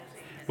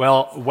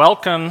Well,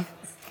 welcome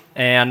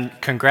and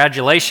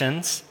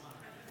congratulations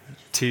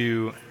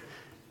to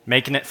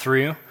making it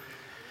through.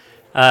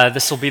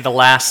 This will be the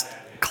last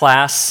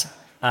class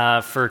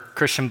for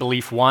Christian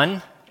Belief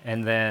 1,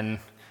 and then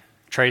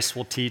Trace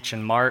will teach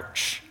in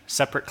March,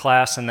 separate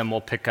class, and then we'll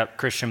pick up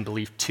Christian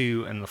Belief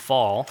 2 in the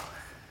fall.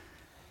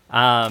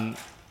 I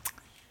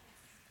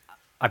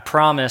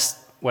promised,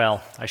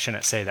 well, I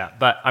shouldn't say that,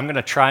 but I'm going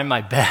to try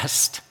my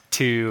best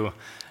to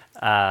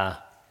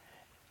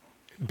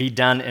be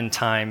done in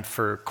time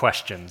for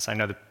questions. I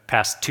know the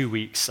past 2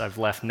 weeks I've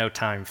left no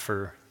time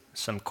for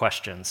some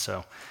questions,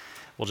 so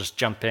we'll just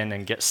jump in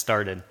and get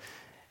started.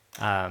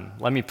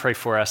 Let me pray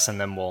for us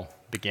and then we'll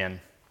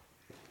begin.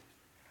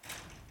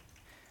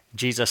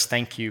 Jesus,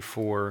 thank you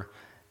for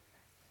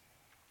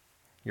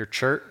your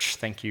church.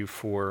 Thank you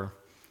for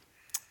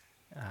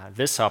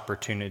this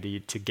opportunity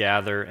to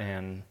gather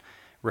and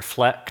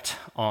reflect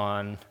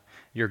on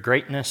your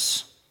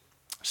greatness,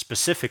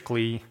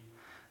 specifically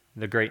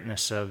the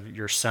greatness of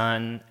your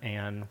Son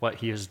and what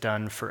he has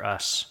done for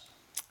us.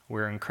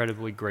 We're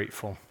incredibly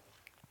grateful.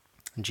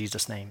 In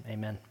Jesus' name,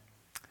 amen.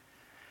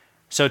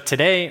 So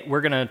today we're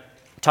going to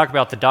talk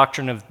about the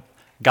doctrine of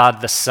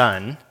God the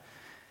Son.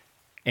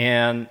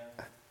 And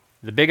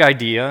the big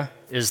idea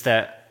is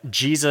that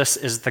Jesus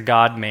is the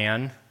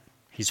God-man.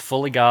 He's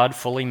fully God,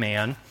 fully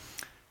man,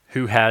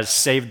 who has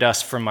saved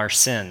us from our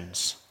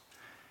sins.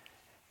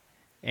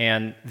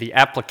 And the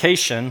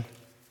application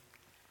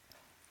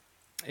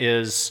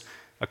is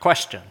a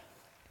question.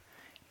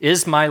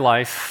 Is my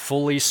life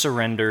fully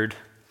surrendered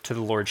to the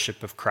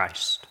Lordship of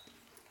Christ?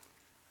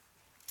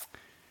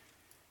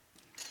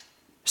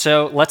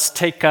 So let's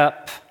take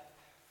up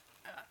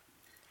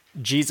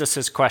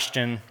Jesus'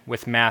 question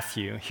with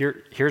Matthew.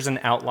 Here's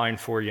an outline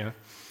for you.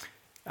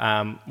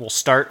 We'll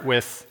start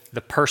with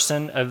the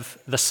person of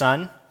the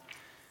Son.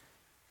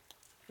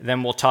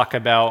 Then we'll talk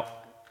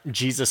about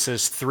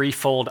Jesus'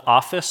 threefold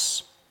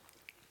office.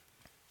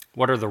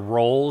 What are the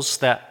roles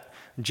that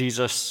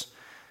Jesus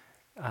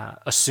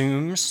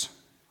assumes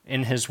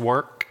in his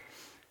work?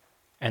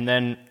 And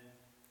then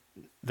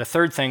the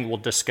third thing we'll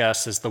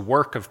discuss is the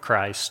work of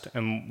Christ,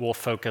 and we'll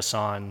focus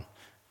on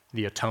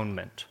the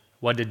atonement.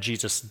 What did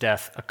Jesus'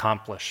 death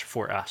accomplish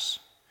for us?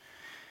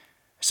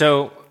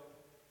 So,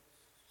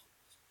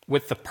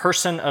 with the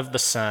person of the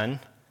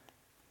Son,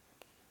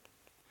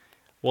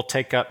 we'll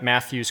take up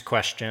Matthew's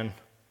question,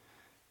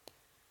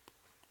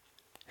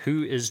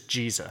 who is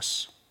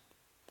Jesus?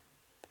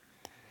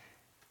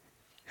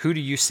 Who do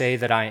you say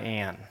that I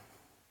am?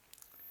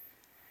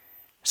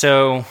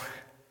 So,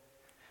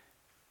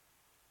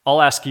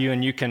 I'll ask you,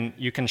 and you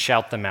can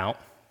shout them out,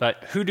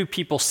 but who do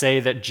people say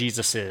that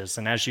Jesus is?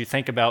 And as you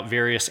think about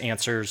various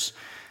answers,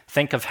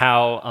 think of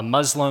how a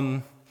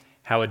Muslim,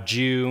 how a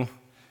Jew,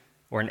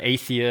 or an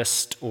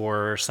atheist,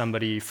 or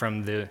somebody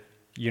from the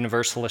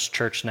Universalist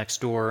church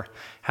next door,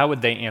 how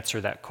would they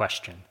answer that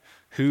question?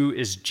 Who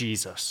is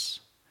Jesus?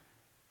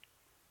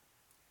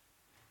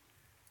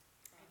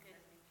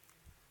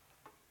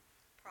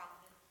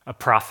 A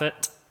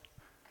prophet.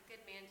 A good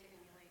man to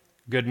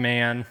emulate. Good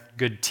man,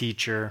 good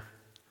teacher.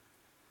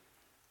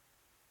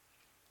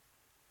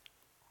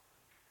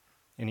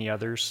 Any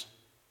others?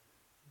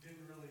 Didn't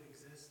really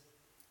exist.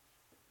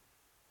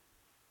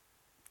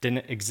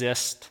 Didn't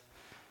exist.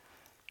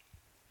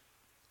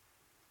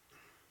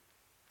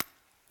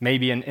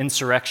 Maybe an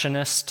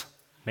insurrectionist.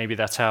 Maybe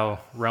that's how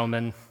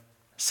Roman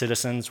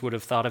citizens would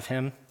have thought of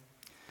him.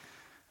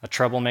 A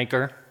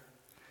troublemaker.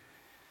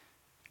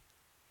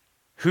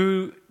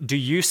 Who do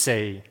you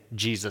say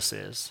Jesus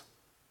is?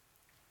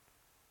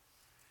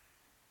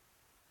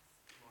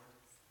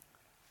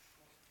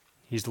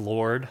 He's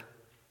Lord.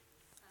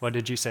 What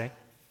did you say?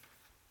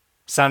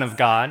 Son of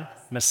God,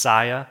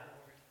 Messiah,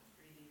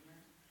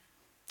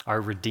 our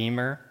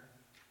Redeemer,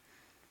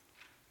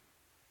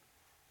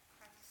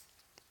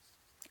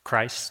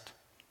 Christ.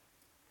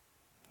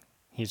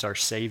 He's our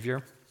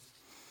Savior.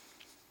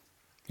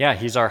 Yeah,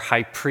 he's our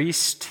high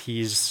priest.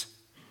 He's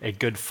a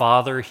good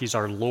father. He's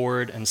our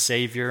Lord and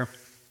Savior.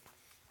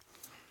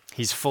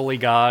 He's fully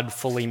God,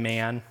 fully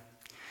man.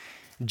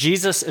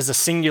 Jesus is a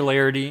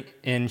singularity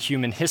in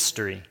human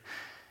history.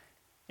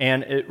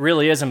 And it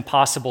really is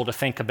impossible to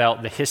think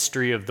about the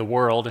history of the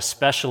world,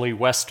 especially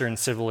Western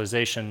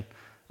civilization,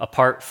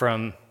 apart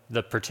from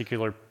the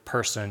particular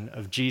person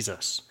of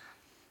Jesus.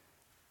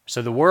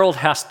 So the world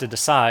has to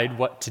decide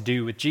what to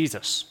do with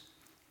Jesus.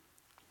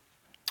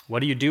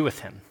 What do you do with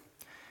him?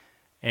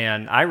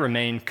 And I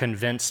remain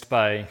convinced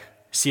by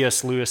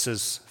C.S.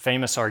 Lewis's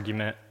famous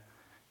argument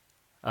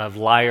of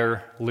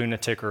liar,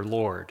 lunatic, or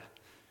Lord.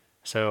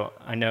 So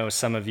I know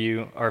some of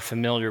you are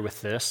familiar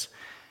with this,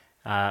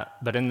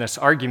 but in this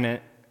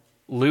argument,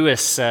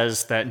 Lewis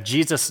says that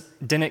Jesus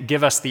didn't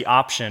give us the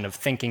option of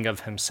thinking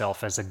of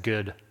himself as a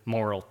good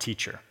moral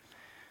teacher.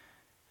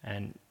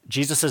 And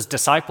Jesus'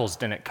 disciples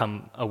didn't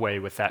come away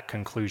with that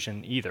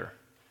conclusion either,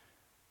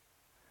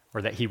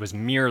 or that he was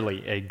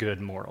merely a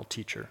good moral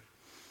teacher.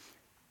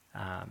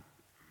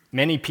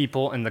 Many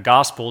people in the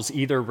Gospels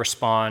either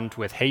respond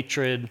with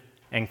hatred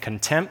and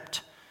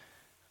contempt,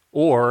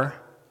 or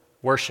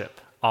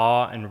worship,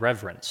 awe, and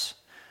reverence.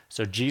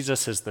 So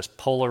Jesus is this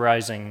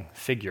polarizing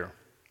figure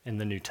in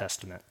the New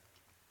Testament.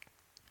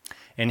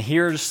 And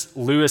here's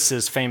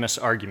Lewis's famous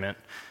argument.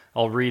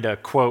 I'll read a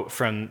quote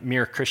from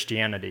Mere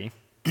Christianity.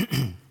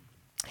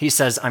 He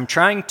says, "I'm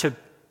trying to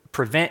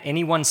prevent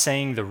anyone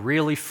saying the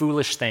really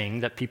foolish thing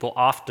that people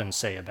often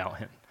say about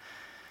him.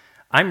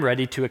 I'm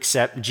ready to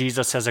accept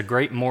Jesus as a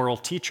great moral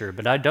teacher,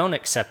 but I don't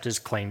accept his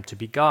claim to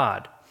be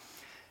God.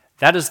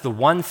 That is the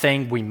one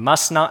thing we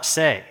must not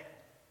say.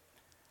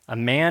 A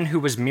man who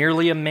was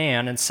merely a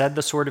man and said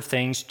the sort of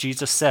things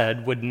Jesus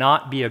said would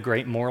not be a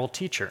great moral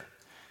teacher.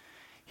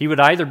 He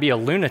would either be a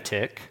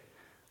lunatic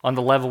on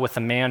the level with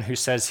a man who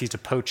says he's a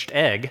poached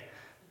egg,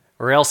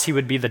 or else he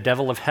would be the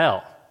devil of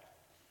hell.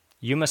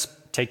 You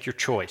must take your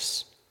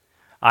choice.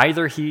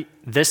 Either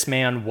this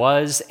man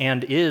was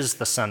and is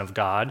the Son of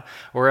God,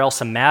 or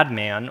else a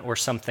madman or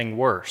something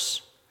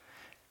worse.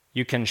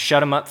 You can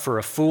shut him up for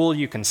a fool,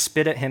 you can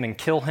spit at him and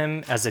kill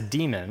him as a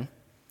demon,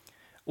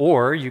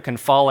 or you can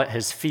fall at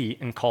his feet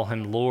and call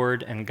him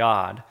Lord and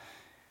God.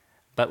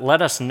 But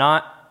let us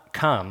not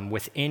come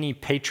with any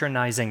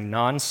patronizing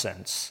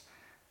nonsense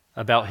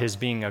about his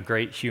being a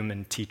great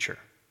human teacher.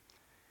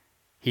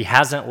 He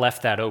hasn't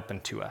left that open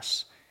to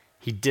us.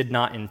 He did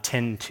not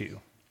intend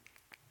to."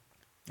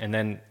 And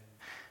then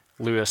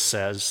Lewis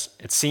says,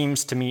 "It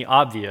seems to me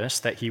obvious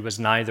that he was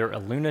neither a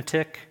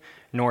lunatic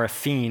nor a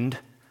fiend,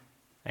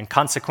 and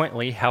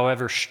consequently,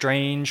 however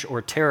strange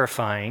or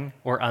terrifying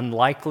or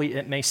unlikely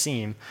it may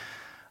seem,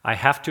 I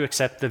have to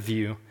accept the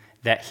view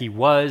that he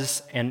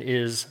was and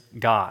is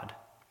God."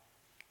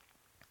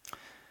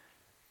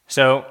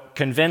 So,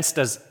 convinced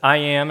as I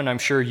am, and I'm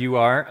sure you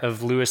are,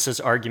 of Lewis's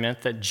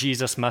argument that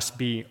Jesus must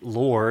be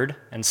Lord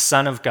and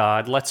Son of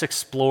God, let's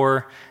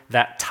explore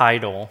that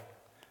title,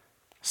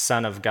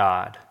 Son of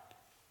God.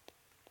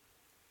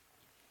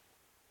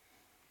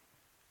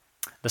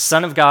 The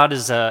Son of God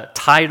is a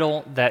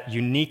title that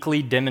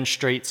uniquely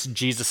demonstrates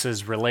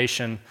Jesus'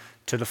 relation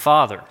to the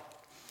Father.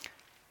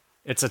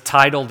 It's a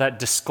title that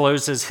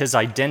discloses his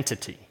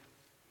identity.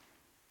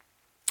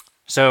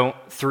 So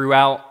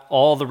throughout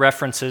all the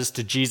references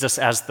to Jesus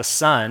as the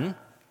Son,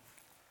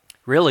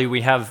 really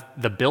we have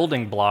the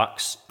building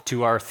blocks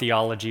to our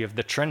theology of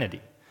the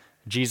Trinity.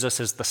 Jesus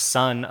is the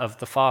Son of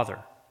the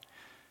Father.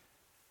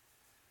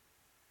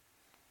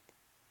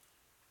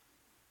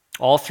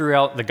 All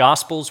throughout the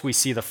Gospels, we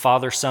see the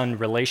Father-Son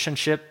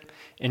relationship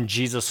in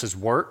Jesus'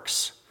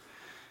 works.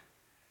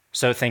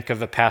 So think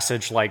of a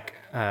passage like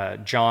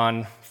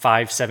John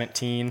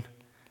 5:17.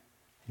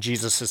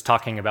 Jesus is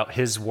talking about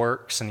his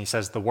works, and he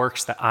says, "The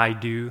works that I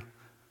do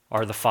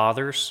are the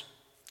Father's.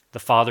 The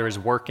Father is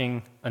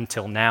working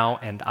until now,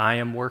 and I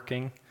am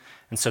working."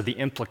 And so the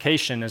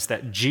implication is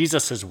that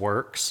Jesus'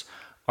 works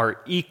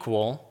are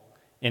equal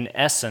in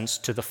essence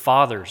to the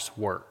Father's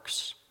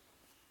works.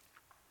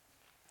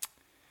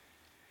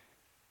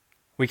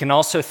 We can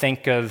also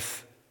think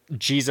of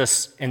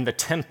Jesus in the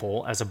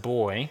temple as a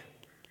boy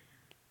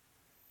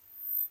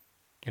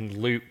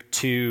in Luke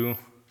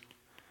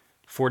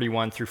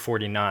 2:41 through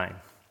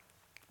 49.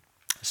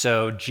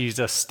 So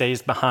Jesus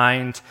stays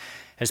behind.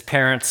 His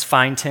parents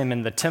find him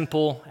in the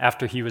temple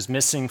after he was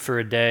missing for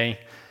a day.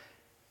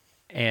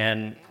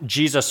 And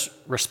Jesus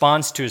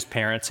responds to his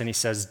parents and he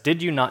says,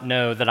 "Did you not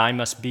know that I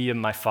must be in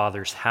my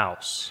Father's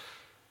house?"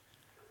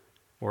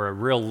 Or a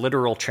real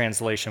literal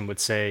translation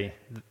would say,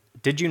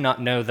 "Did you not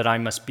know that I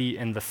must be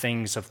in the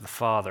things of the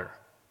Father?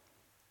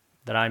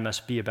 That I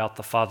must be about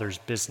the Father's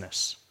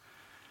business?"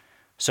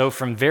 So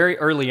from very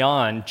early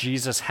on,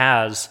 Jesus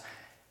has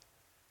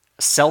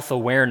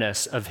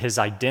self-awareness of his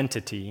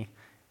identity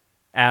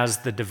as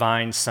the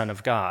divine Son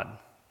of God.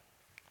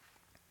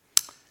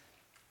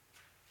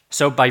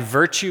 So by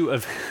virtue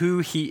of who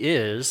he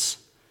is,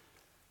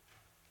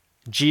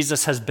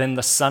 Jesus has been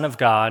the Son of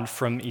God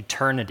from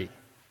eternity.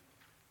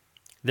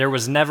 There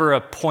was never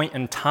a point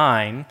in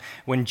time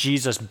when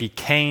Jesus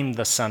became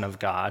the Son of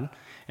God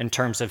in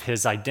terms of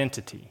his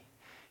identity.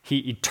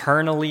 He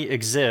eternally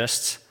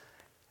exists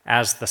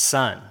as the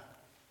Son.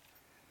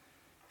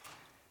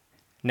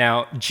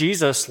 Now,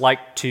 Jesus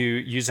liked to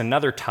use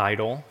another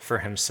title for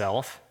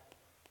himself,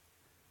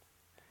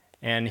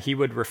 and he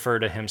would refer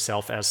to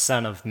himself as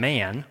Son of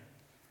Man.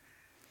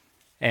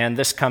 And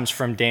this comes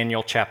from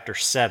Daniel chapter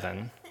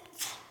 7.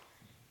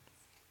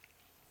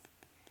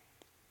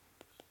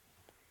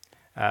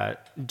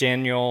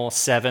 Daniel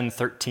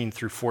 7:13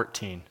 through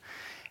 14.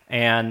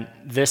 And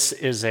this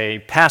is a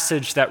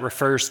passage that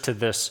refers to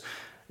this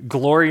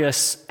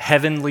glorious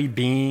heavenly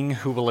being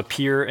who will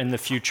appear in the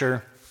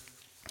future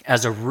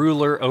as a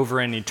ruler over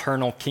an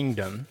eternal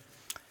kingdom.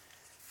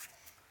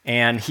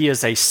 And he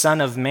is a Son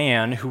of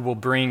Man who will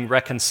bring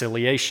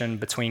reconciliation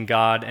between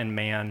God and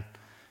man,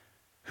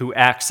 who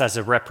acts as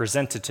a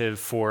representative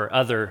for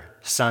other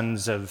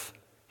sons of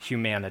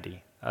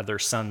humanity, other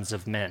sons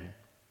of men.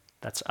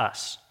 That's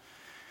us.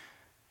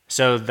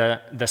 So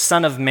the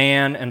Son of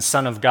Man and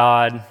Son of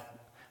God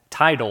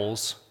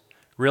titles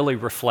really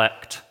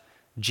reflect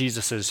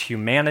Jesus'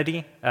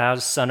 humanity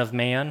as Son of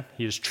Man.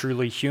 He is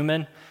truly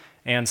human,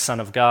 and Son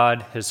of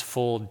God, his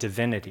full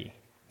divinity.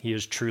 He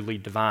is truly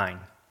divine.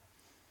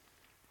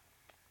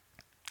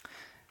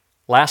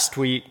 Last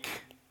week,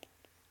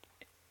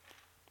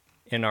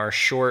 in our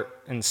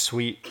short and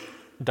sweet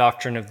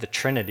doctrine of the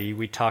Trinity,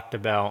 we talked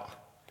about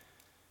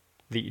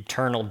the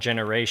eternal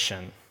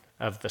generation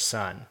of the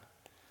Son.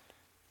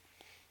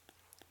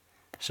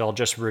 So I'll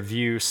just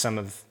review some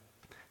of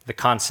the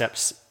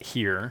concepts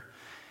here.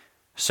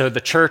 So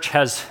the church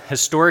has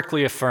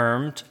historically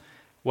affirmed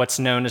what's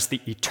known as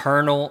the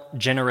eternal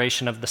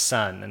generation of the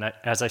Son. And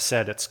as I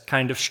said, it's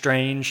kind of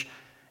strange.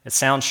 It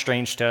sounds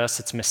strange to us.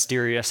 It's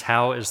mysterious.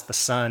 How is the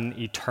Son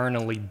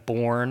eternally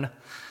born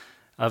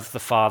of the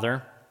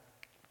Father?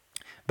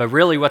 But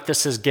really what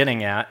this is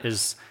getting at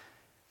is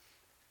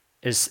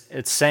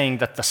it's saying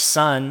that the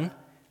Son,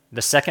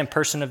 the second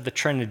person of the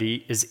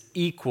Trinity, is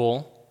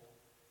equal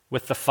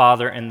with the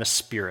Father and the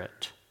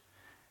Spirit.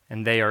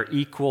 And they are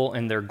equal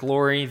in their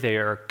glory. They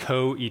are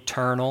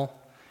co-eternal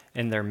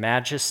in their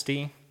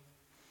majesty.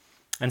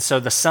 And so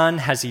the Son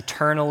has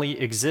eternally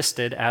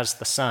existed as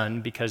the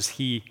Son because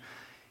he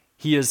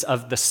is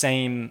of the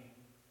same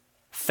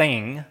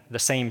thing, the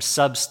same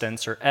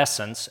substance or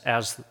essence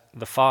as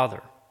the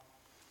Father.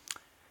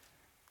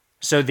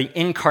 So the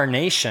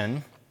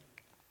incarnation,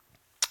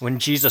 when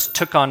Jesus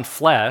took on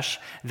flesh,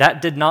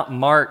 that did not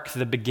mark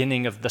the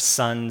beginning of the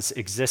Son's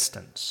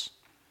existence.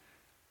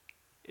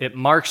 It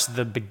marks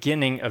the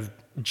beginning of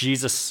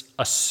Jesus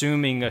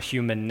assuming a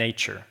human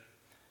nature,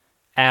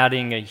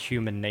 adding a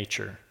human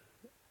nature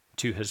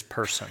to his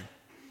person.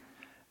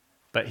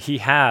 But he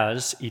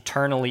has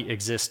eternally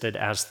existed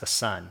as the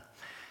Son.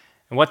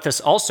 And what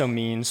this also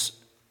means,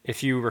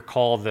 if you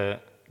recall the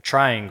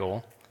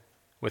triangle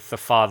with the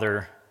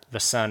Father, the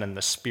Son, and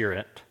the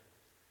Spirit,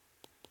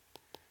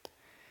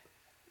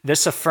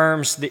 this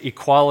affirms the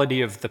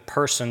equality of the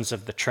persons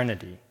of the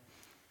Trinity.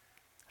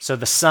 So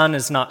the Son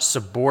is not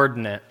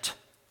subordinate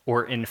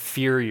or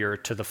inferior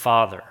to the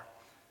Father.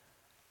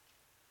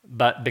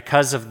 But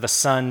because of the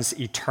Son's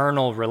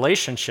eternal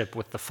relationship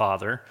with the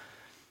Father,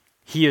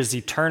 he is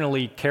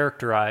eternally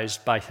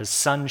characterized by his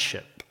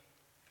sonship.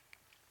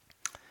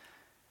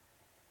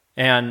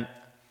 And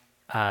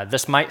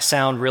this might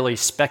sound really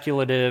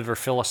speculative or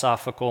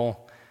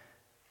philosophical,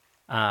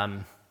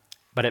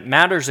 but it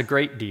matters a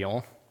great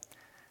deal.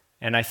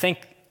 And I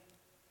think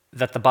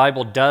that the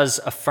Bible does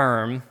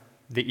affirm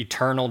the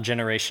eternal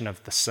generation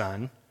of the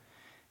Son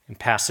in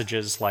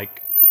passages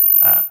like,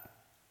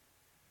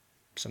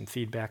 some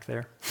feedback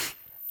there,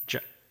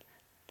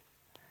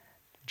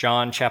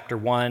 John chapter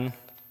 1.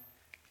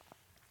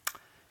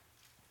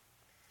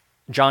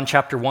 John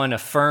chapter 1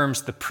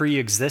 affirms the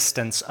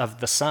pre-existence of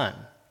the Son.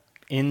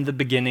 In the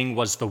beginning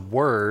was the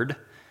Word,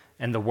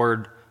 and the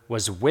Word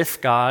was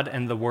with God,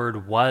 and the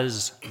Word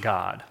was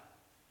God.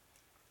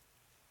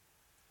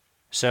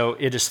 So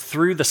it is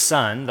through the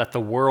Son that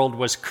the world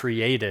was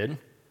created,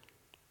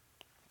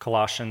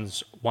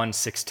 Colossians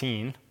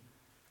 1:16.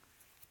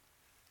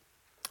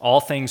 All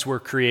things were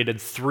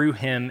created through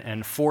him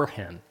and for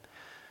him.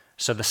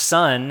 So the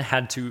Son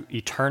had to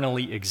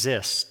eternally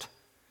exist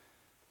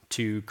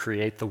to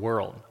create the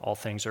world. All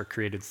things are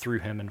created through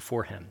him and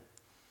for him.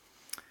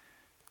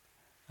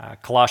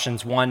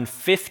 Colossians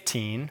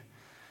 1:15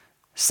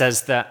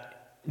 says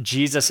that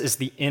Jesus is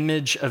the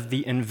image of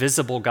the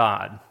invisible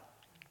God.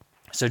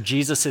 So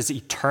Jesus is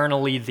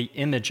eternally the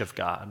image of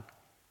God.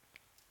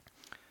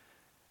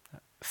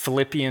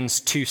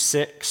 Philippians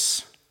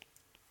 2:6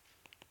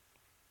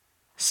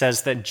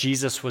 says that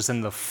Jesus was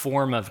in the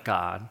form of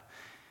God.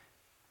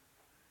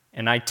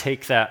 And I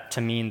take that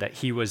to mean that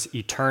he was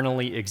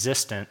eternally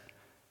existent,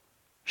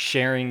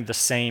 sharing the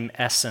same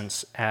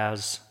essence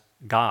as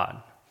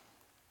God.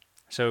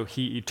 So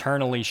he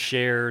eternally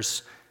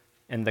shares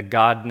in the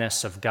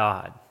godness of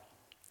God.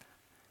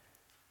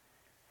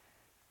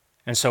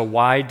 And so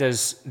why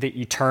does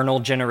the eternal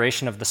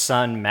generation of the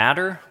Son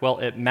matter? Well,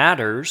 it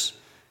matters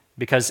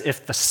because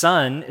if the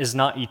Son is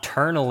not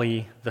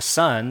eternally the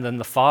Son, then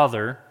the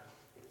Father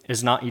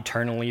is not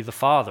eternally the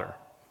Father.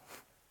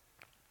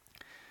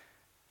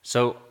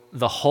 So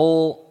the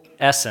whole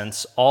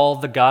essence, all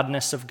the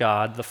godness of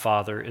God, the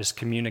Father, is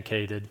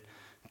communicated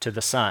to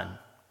the Son.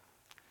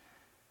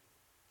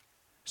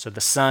 So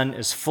the Son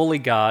is fully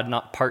God,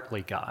 not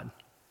partly God.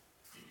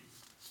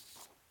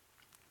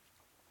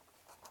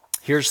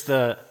 Here's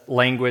the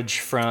language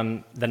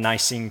from the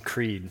Nicene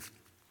Creed.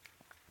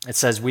 It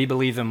says, "We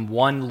believe in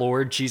one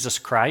Lord Jesus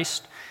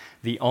Christ,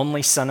 the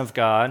only Son of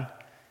God,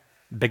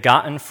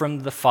 begotten from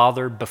the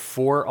Father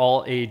before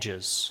all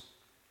ages."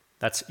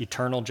 That's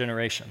eternal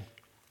generation.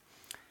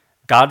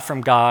 "God from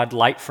God,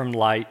 light from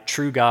light,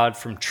 true God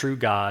from true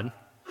God,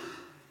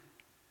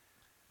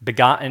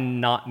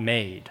 begotten, not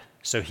made."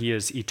 So he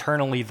is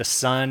eternally the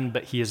Son,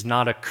 but he is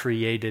not a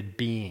created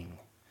being.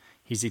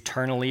 He's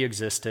eternally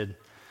existed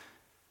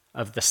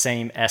of the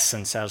same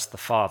essence as the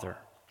Father.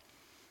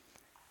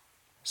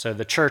 So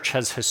the church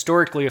has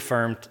historically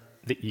affirmed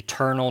the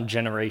eternal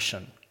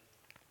generation.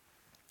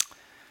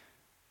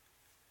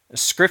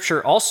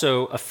 Scripture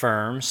also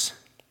affirms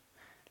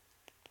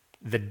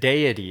the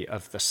deity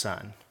of the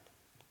Son.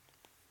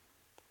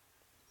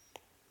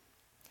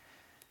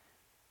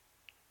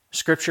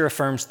 Scripture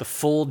affirms the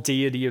full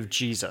deity of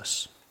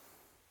Jesus.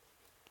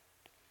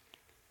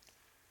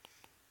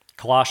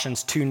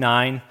 Colossians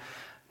 2:9,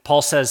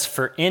 Paul says,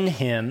 "For in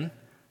him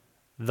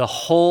the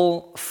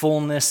whole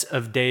fullness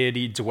of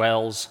deity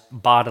dwells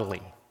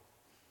bodily."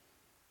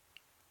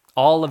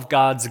 All of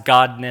God's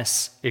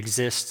godness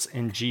exists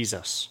in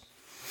Jesus.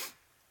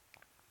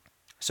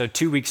 So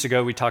 2 weeks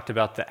ago, we talked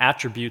about the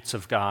attributes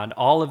of God.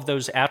 All of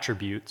those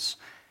attributes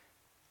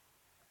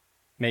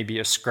may be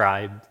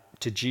ascribed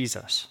to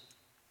Jesus.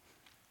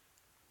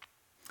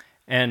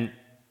 And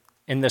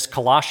in this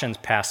Colossians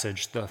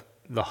passage,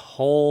 the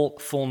whole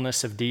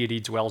fullness of deity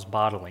dwells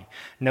bodily.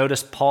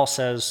 Notice Paul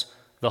says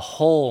the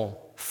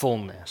whole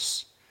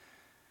fullness.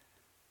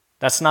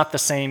 That's not the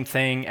same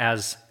thing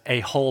as a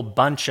whole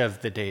bunch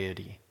of the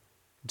deity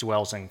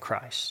dwells in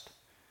Christ.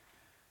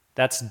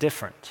 That's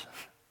different.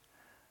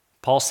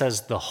 Paul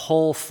says the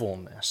whole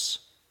fullness,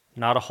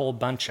 not a whole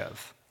bunch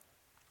of.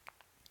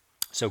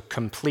 So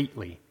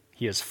completely,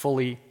 he is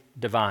fully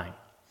divine.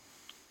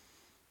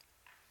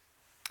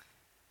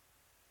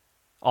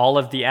 All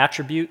of the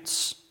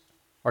attributes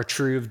are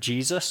true of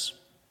Jesus.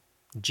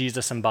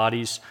 Jesus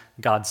embodies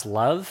God's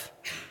love.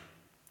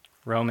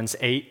 Romans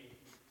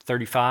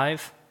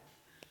 8:35.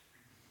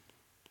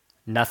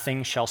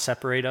 Nothing shall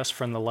separate us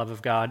from the love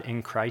of God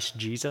in Christ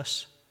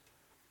Jesus.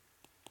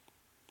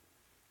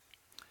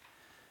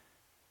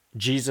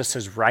 Jesus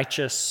is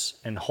righteous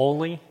and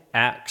holy.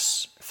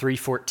 Acts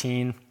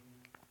 3:14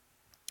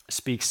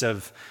 speaks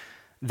of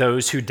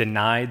those who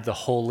denied the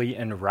holy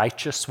and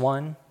righteous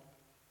one.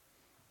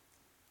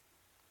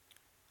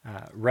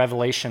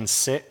 Revelation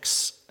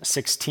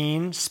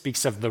 6:16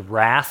 speaks of the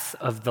wrath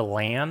of the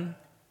Lamb,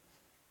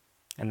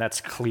 and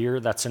that's clear.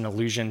 That's an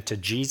allusion to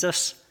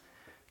Jesus.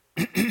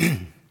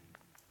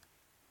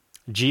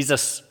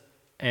 Jesus,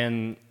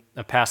 in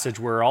a passage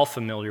we're all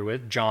familiar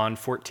with, John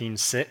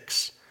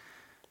 14:6,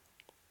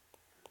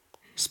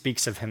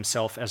 speaks of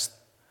himself as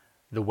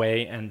the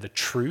way and the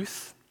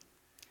truth.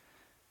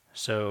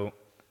 So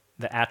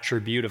the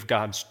attribute of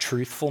God's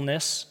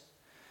truthfulness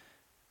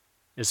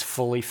is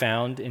fully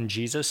found in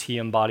Jesus. He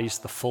embodies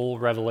the full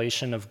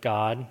revelation of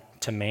God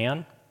to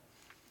man.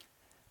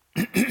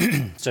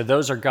 So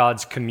those are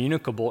God's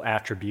communicable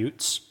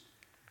attributes.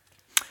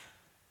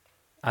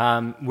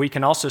 We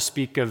can also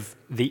speak of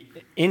the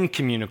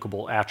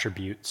incommunicable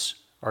attributes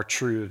are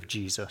true of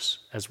Jesus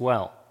as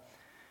well.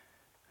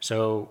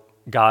 So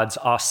God's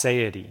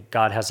aseity,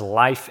 God has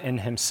life in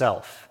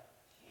himself.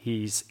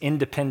 He's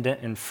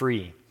independent and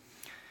free.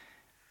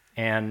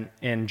 And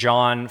in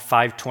John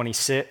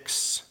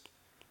 5:26,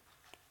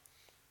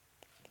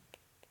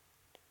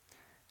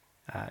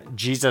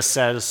 Jesus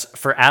says,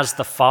 "For as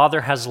the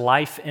Father has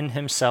life in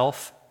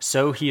himself,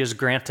 so he has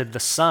granted the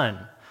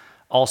Son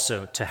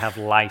also to have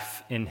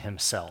life in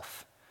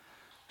himself."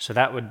 So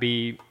that would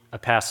be a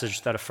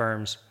passage that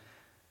affirms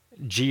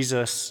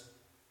Jesus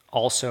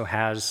also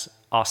has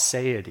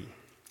aseity.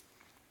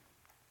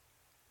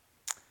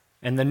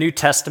 And the New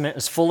Testament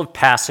is full of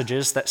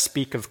passages that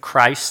speak of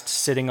Christ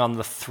sitting on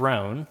the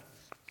throne.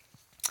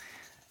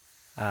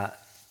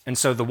 And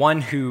so the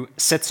one who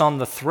sits on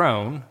the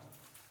throne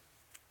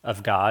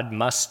of God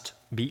must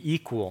be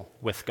equal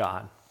with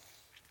God.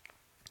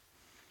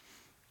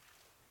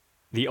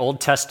 The Old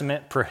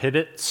Testament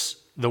prohibits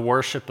the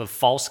worship of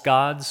false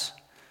gods.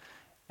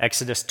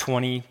 Exodus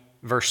 20,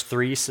 verse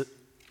 3,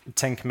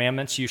 10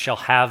 Commandments, "You shall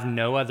have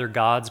no other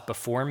gods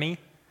before me."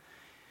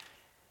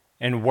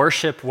 And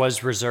worship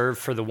was reserved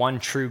for the one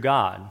true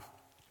God.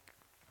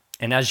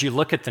 And as you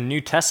look at the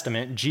New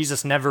Testament,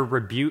 Jesus never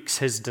rebukes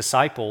his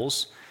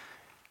disciples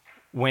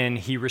when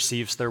he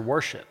receives their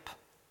worship.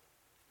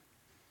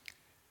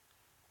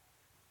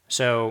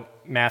 So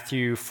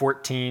Matthew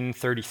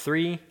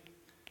 14:33,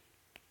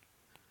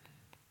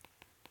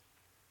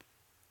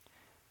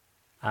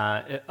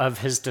 of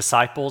his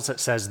disciples,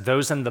 it says,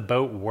 "Those in the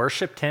boat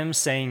worshiped him,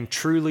 saying,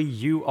 'Truly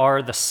you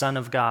are the Son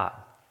of God.'"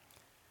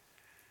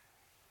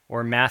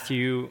 Or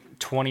Matthew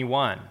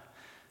 21,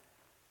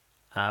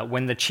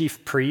 when the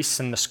chief priests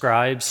and the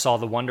scribes saw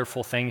the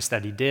wonderful things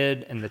that he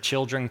did, and the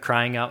children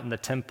crying out in the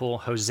temple,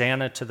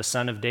 "Hosanna to the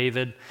Son of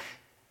David,"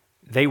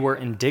 they were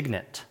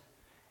indignant.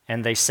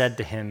 And they said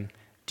to him,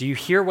 "Do you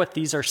hear what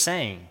these are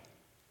saying?"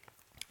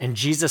 And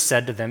Jesus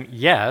said to them,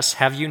 "Yes,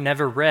 have you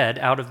never read,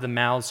 out of the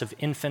mouths of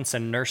infants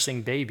and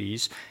nursing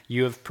babies,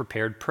 you have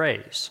prepared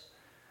praise?"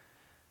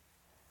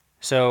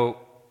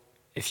 So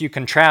if you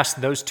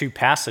contrast those two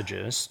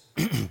passages,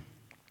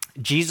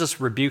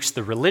 Jesus rebukes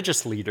the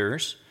religious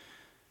leaders.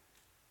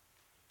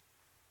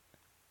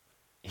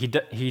 He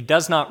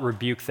does not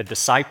rebuke the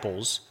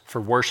disciples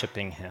for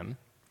worshiping him.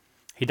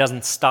 He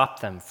doesn't stop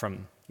them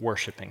from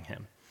worshiping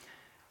him.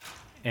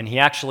 And he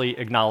actually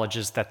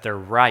acknowledges that they're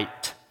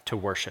right to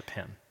worship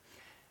him.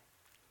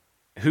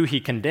 Who he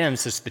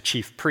condemns is the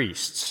chief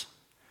priests.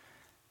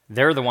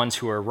 They're the ones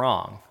who are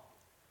wrong.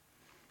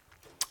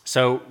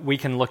 So we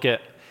can look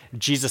at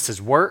Jesus'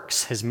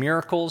 works, his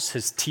miracles,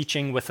 his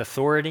teaching with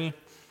authority.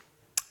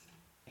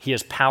 He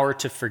has power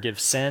to forgive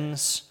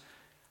sins.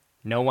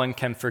 No one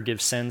can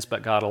forgive sins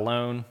but God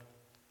alone.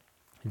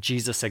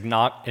 Jesus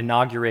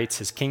inaugurates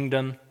his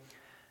kingdom.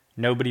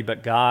 Nobody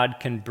but God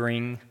can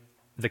bring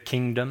the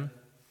kingdom.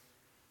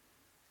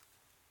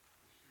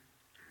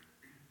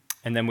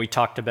 And then we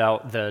talked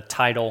about the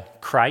title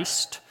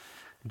Christ.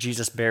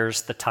 Jesus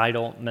bears the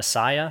title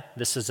Messiah.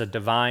 This is a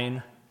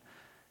divine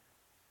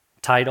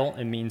title.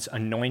 It means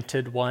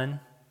anointed one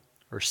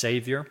or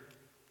Savior.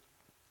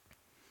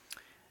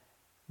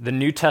 The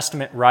New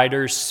Testament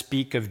writers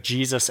speak of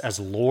Jesus as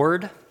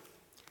Lord.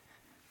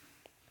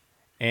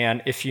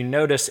 And if you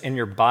notice in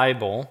your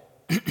Bible,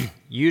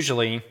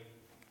 usually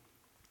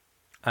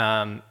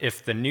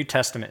if the New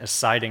Testament is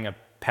citing a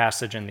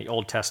passage in the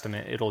Old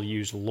Testament, it'll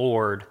use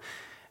Lord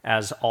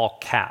as all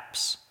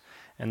caps.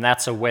 And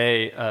that's a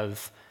way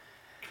of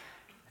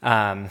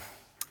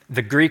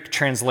the Greek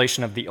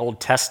translation of the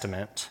Old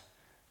Testament.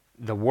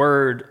 The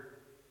word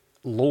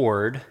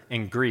Lord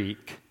in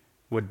Greek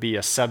would be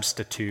a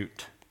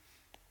substitute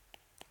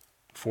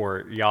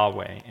for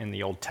Yahweh in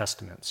the Old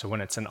Testament. So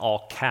when it's in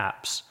all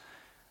caps,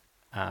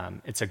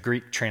 it's a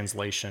Greek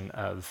translation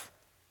of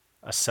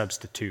a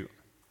substitute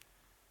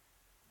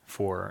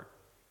for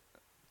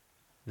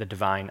the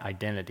divine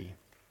identity.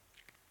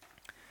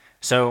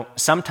 So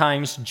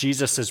sometimes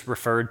Jesus is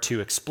referred to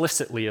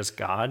explicitly as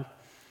God.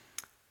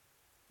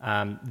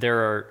 There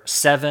are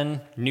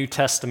 7 New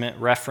Testament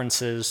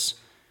references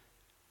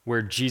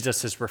where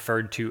Jesus is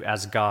referred to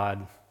as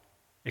God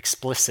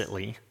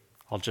explicitly.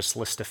 I'll just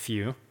list a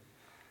few.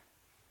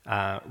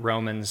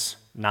 Romans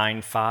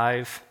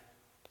 9:5.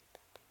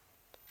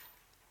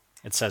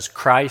 It says,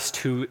 Christ,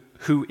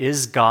 who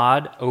is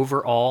God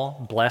over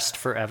all, blessed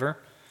forever.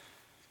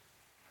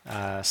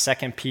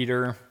 2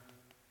 Peter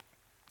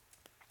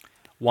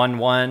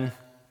 1:1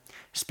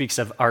 speaks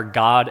of our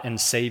God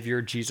and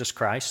Savior, Jesus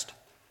Christ.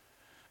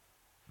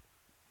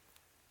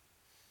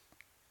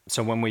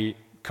 So when we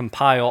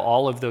compile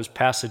all of those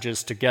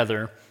passages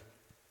together,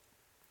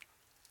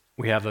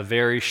 we have a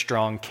very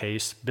strong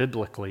case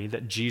biblically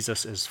that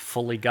Jesus is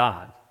fully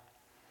God.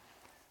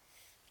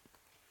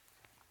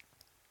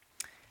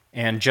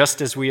 And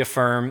just as we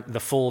affirm the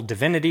full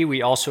divinity,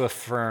 we also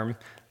affirm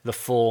the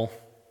full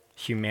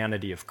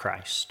humanity of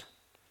Christ.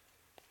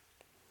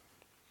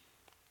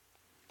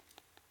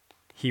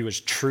 He was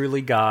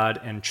truly God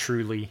and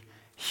truly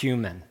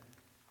human.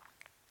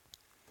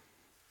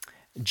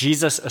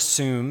 Jesus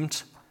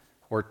assumed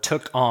or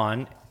took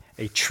on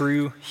a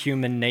true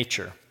human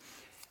nature.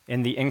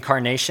 In the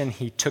incarnation,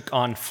 he took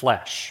on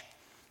flesh.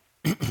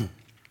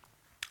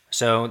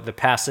 So the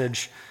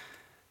passage,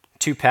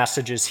 2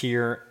 passages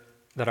here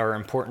that are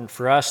important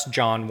for us,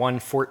 John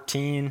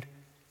 1:14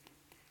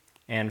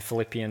 and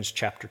Philippians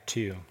chapter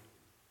 2.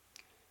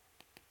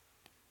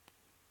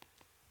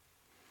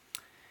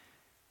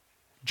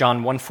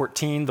 John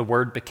 1:14, the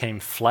Word became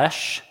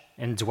flesh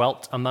and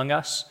dwelt among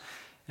us.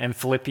 And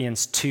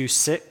Philippians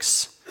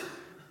 2:6,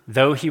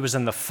 though he was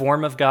in the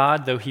form of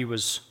God, though he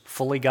was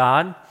fully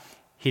God,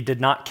 he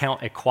did not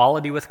count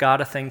equality with God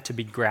a thing to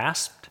be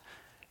grasped,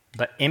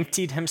 but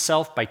emptied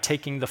himself by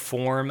taking the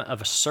form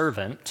of a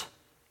servant,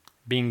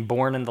 being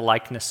born in the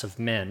likeness of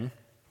men,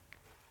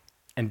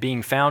 and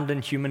being found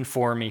in human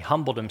form, he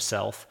humbled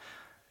himself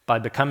by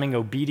becoming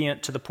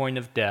obedient to the point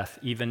of death,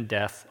 even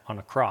death on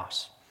a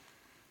cross.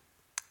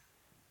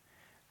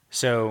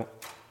 So,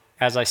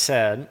 as I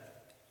said,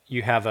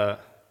 you have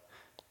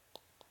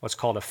what's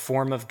called a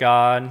form of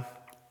God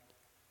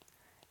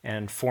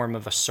and form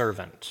of a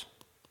servant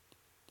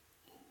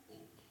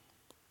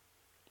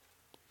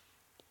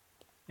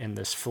in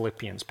this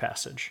Philippians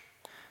passage.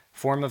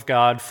 Form of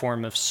God,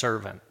 form of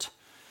servant.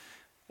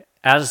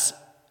 As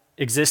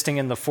existing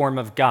in the form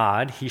of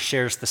God, he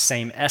shares the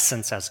same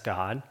essence as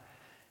God.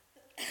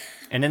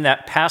 And in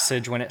that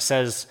passage, when it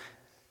says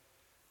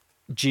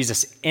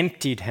Jesus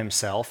emptied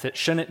himself, it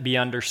shouldn't be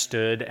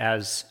understood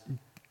as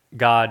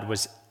God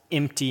was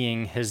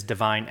emptying his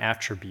divine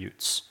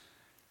attributes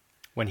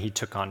when he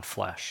took on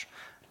flesh.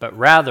 But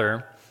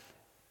rather,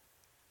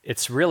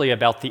 it's really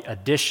about the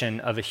addition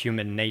of a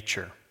human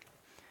nature.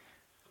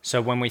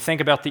 So when we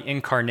think about the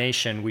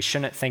incarnation, we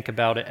shouldn't think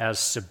about it as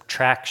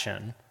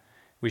subtraction.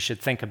 We should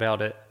think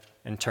about it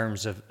in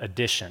terms of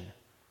addition.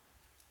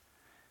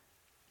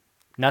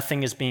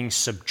 Nothing is being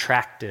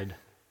subtracted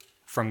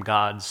from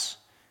God's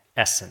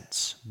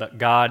essence, but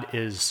God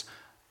is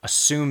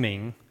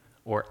assuming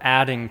or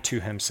adding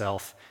to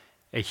himself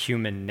a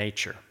human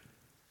nature.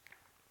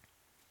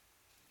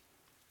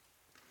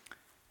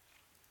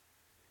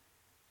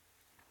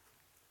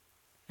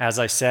 As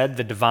I said,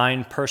 the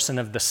divine person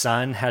of the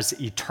Son has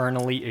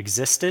eternally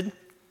existed.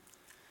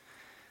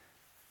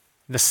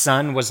 The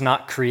Son was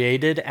not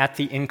created at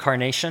the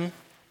incarnation,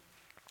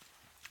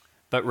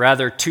 but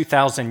rather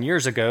 2,000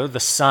 years ago, the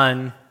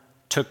Son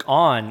took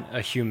on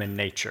a human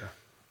nature.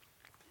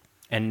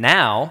 And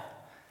now,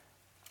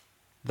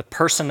 the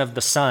person of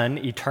the Son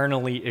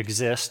eternally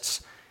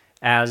exists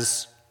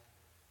as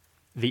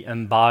the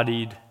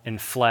embodied,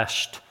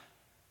 enfleshed,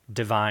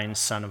 divine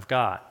Son of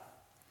God.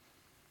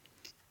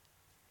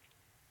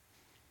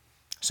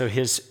 So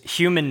his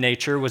human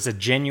nature was a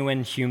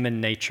genuine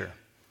human nature.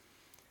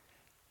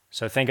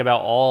 So think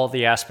about all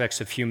the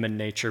aspects of human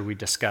nature we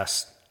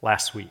discussed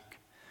last week.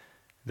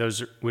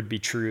 Those would be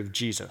true of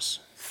Jesus.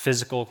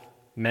 Physical,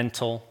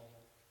 mental,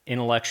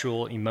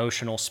 intellectual,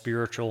 emotional,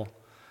 spiritual,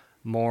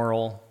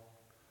 moral.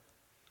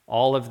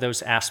 All of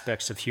those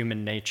aspects of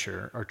human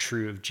nature are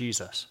true of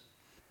Jesus.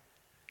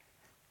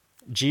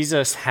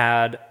 Jesus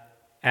had,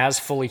 as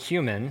fully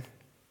human,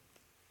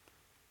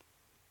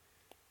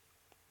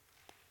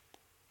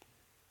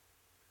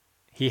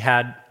 he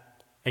had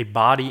a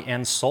body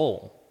and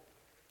soul.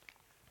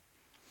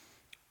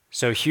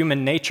 So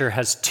human nature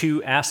has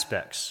two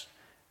aspects,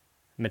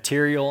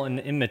 material and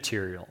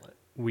immaterial.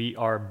 We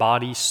are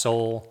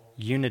body-soul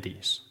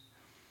unities.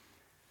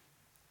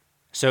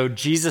 So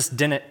Jesus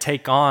didn't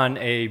take on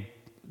a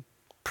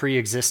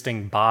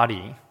pre-existing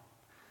body.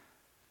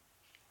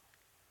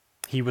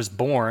 He was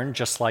born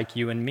just like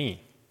you and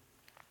me.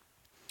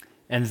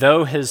 And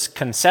though his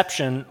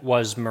conception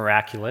was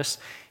miraculous,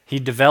 he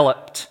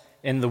developed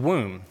in the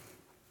womb.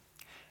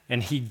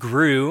 And he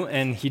grew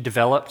and he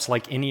developed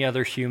like any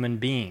other human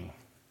being.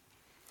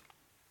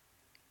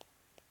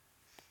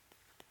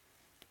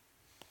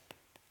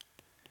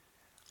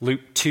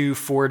 Luke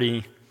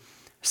 2:40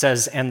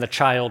 says, "And the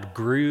child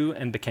grew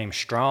and became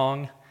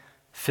strong,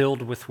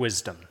 filled with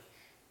wisdom."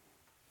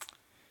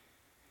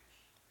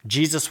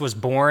 Jesus was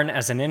born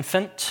as an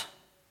infant.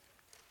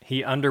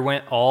 He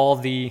underwent all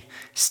the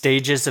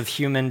stages of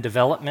human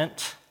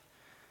development.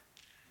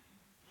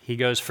 He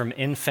goes from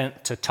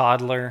infant to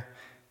toddler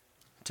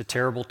to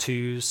terrible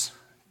twos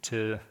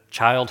to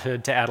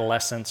childhood to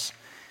adolescence.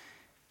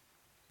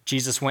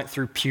 Jesus went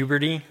through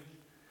puberty.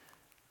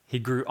 He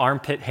grew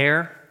armpit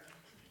hair.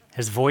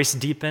 His voice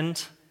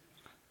deepened.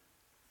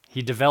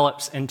 He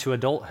develops into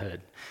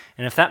adulthood.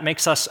 And if that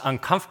makes us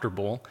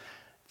uncomfortable,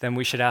 then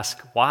we should ask,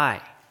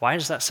 why? Why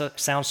does that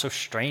sound so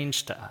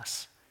strange to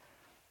us?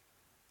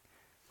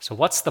 So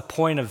what's the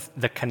point of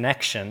the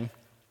connection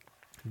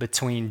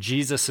between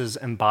Jesus'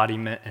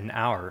 embodiment and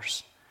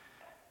ours?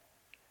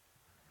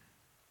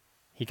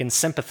 He can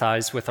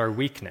sympathize with our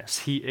weakness.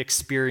 He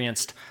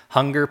experienced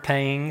hunger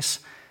pangs,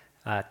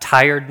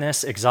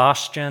 tiredness,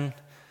 exhaustion,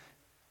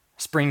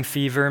 spring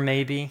fever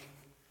maybe,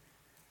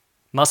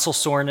 muscle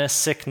soreness,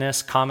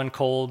 sickness, common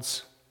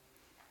colds.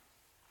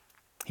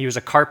 He was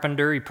a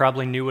carpenter. He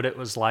probably knew what it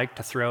was like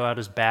to throw out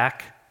his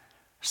back,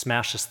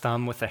 smash his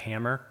thumb with a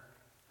hammer.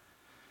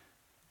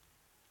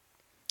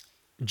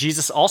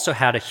 Jesus also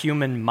had a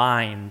human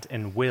mind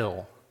and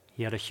will.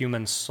 He had a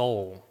human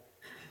soul.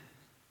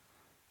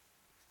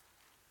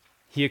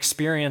 He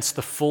experienced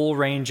the full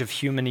range of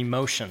human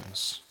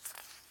emotions.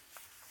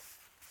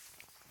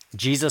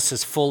 Jesus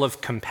is full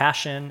of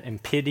compassion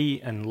and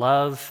pity and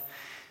love.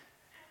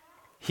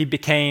 He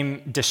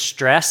became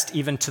distressed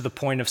even to the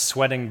point of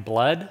sweating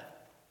blood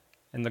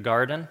in the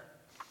garden.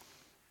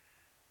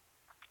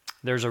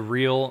 There's a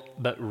real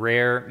but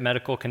rare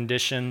medical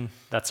condition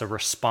that's a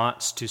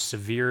response to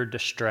severe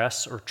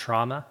distress or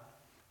trauma.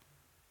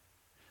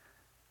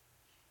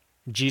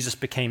 Jesus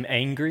became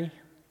angry.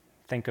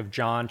 Think of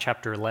John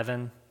chapter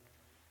 11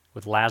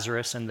 with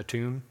Lazarus in the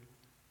tomb.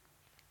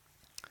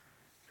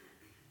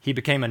 He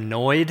became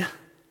annoyed.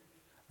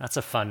 That's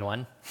a fun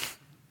one.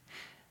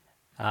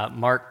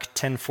 Mark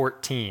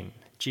 10:14,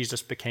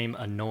 Jesus became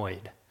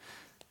annoyed.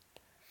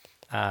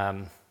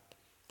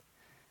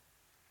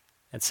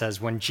 It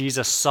says, when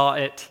Jesus saw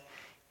it,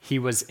 he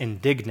was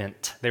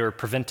indignant. They were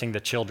preventing the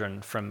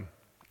children from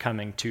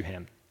coming to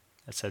him.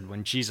 It said,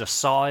 when Jesus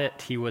saw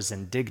it, he was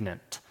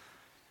indignant.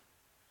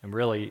 And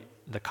really,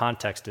 the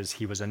context is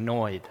he was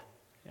annoyed.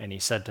 And he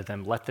said to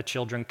them, let the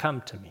children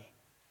come to me.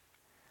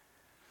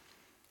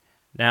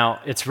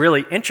 Now, it's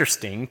really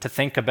interesting to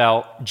think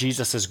about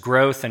Jesus'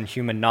 growth in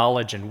human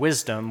knowledge and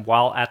wisdom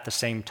while at the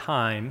same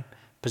time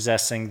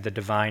possessing the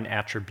divine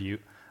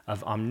attribute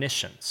of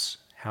omniscience.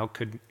 How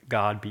could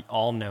God be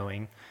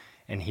all-knowing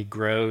and he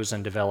grows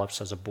and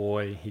develops as a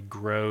boy? He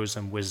grows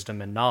in wisdom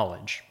and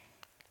knowledge.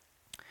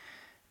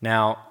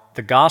 Now,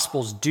 the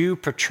Gospels do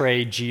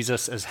portray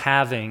Jesus as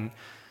having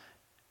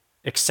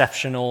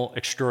exceptional,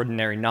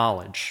 extraordinary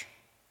knowledge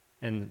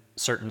in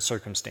certain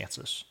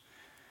circumstances.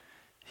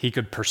 He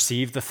could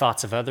perceive the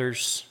thoughts of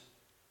others.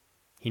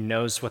 He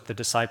knows what the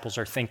disciples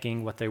are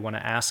thinking, what they want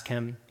to ask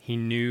him. He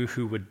knew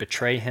who would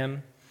betray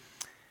him.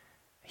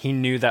 He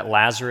knew that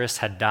Lazarus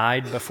had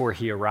died before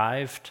he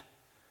arrived.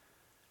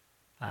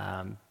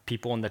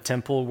 People in the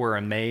temple were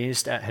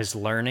amazed at his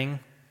learning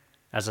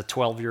as a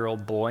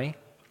 12-year-old boy.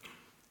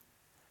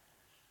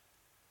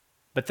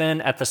 But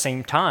then at the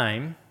same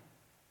time,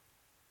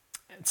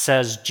 it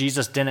says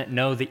Jesus didn't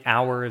know the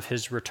hour of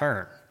his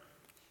return.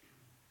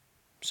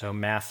 So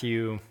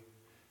Matthew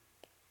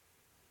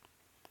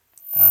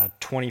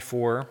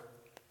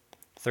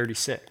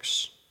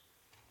 24:36.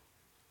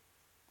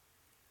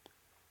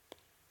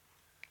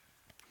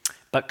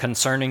 But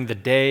concerning the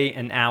day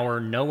and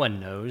hour no one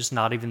knows,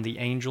 not even the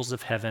angels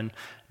of heaven,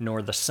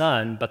 nor the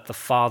Son, but the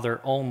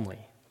Father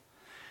only.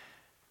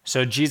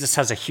 So Jesus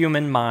has a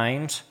human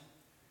mind.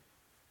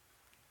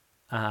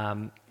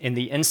 In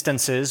the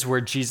instances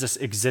where Jesus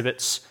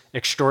exhibits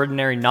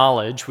extraordinary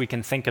knowledge, we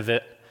can think of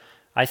it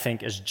I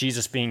think, as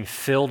Jesus being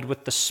filled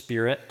with the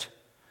Spirit.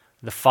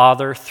 The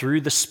Father,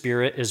 through the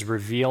Spirit, is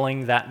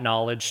revealing that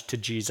knowledge to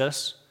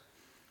Jesus.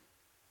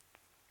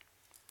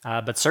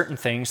 But certain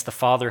things the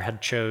Father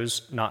had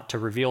chose not to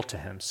reveal to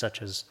him,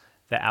 such as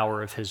the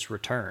hour of his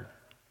return.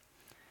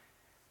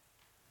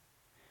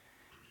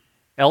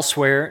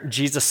 Elsewhere,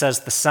 Jesus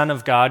says the Son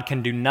of God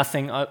can do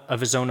nothing of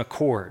his own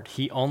accord.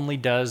 He only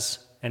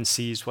does and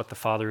sees what the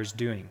Father is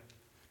doing.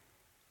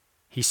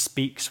 He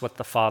speaks what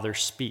the Father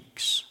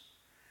speaks.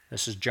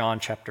 This is John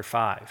chapter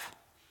 5.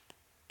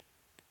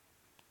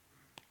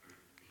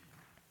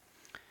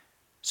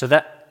 So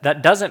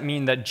that doesn't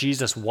mean that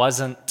Jesus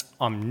wasn't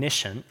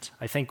omniscient.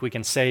 I think we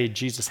can say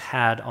Jesus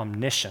had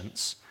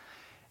omniscience.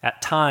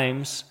 At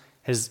times,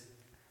 his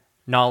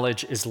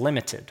knowledge is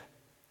limited.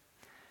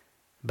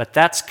 But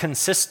that's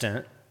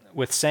consistent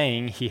with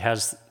saying he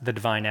has the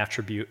divine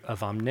attribute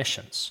of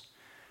omniscience.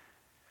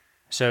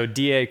 So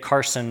D.A.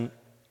 Carson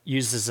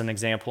uses an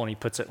example, and he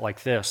puts it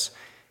like this.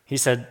 He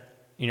said,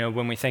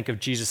 when we think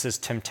of Jesus'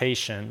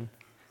 temptation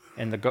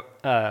in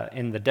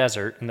the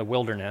desert, in the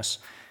wilderness,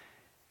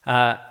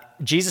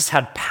 Jesus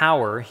had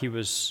power. He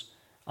was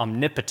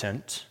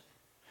omnipotent.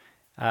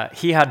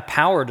 He had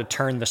power to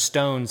turn the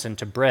stones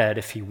into bread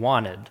if he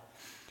wanted,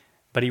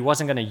 but he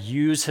wasn't going to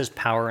use his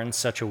power in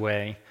such a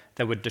way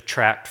that would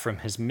detract from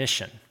his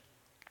mission.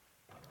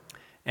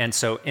 And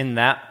so in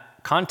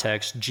that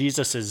context,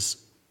 Jesus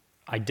is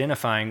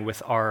identifying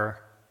with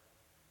our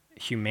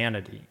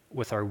humanity,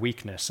 with our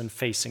weakness and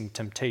facing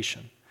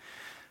temptation.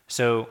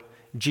 So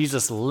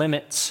Jesus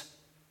limits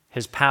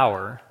his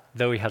power,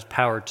 though he has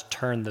power to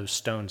turn those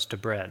stones to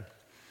bread.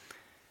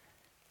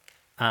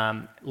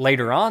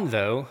 Later on,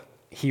 though,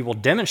 he will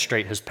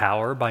demonstrate his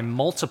power by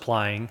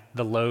multiplying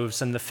the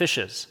loaves and the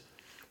fishes,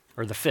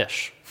 or the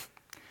fish.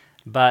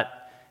 But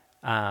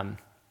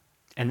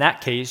in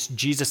that case,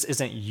 Jesus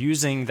isn't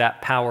using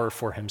that power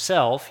for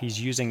himself.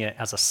 He's using it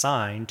as a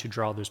sign to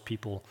draw those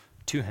people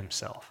to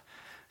himself.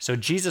 So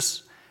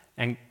Jesus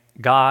and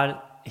God,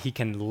 he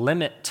can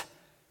limit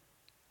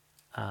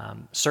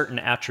certain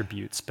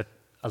attributes, but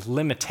a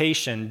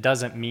limitation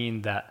doesn't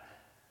mean that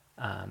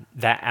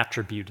that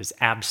attribute is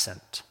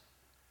absent.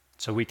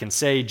 So we can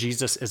say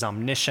Jesus is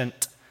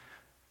omniscient,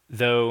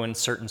 though in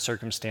certain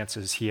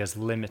circumstances he has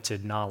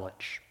limited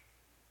knowledge.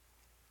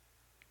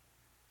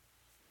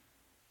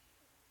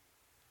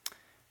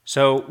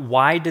 So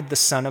why did the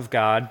Son of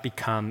God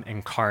become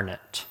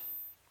incarnate?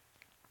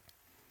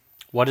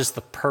 What is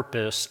the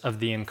purpose of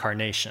the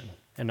incarnation,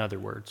 in other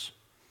words?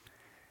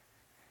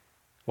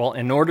 Well,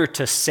 in order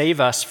to save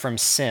us from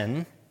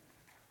sin,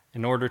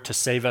 in order to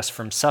save us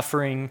from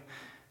suffering,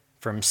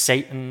 from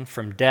Satan,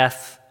 from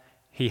death,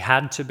 he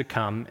had to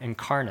become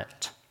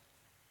incarnate.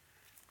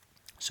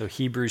 So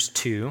Hebrews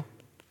 2,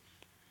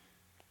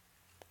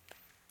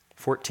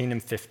 14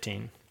 and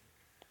 15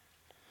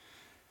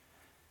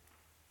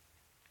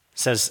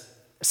 says,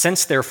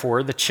 "Since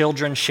therefore the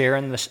children share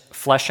in the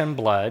flesh and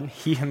blood,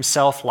 he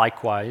himself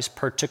likewise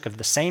partook of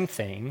the same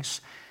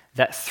things,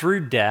 that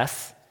through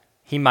death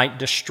he might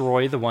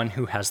destroy the one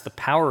who has the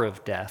power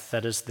of death,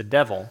 that is the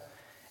devil,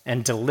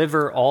 and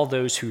deliver all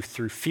those who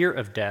through fear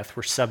of death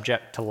were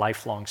subject to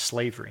lifelong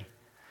slavery."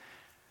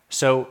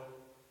 So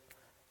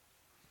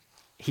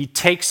he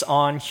takes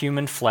on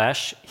human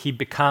flesh. He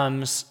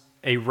becomes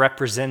a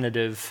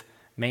representative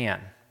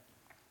man.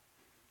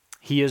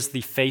 He is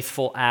the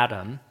faithful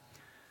Adam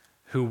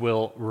who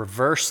will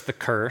reverse the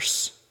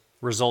curse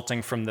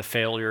resulting from the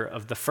failure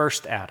of the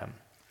first Adam.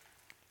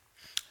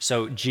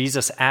 So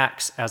Jesus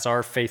acts as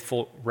our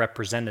faithful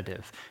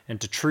representative.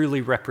 And to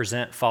truly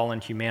represent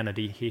fallen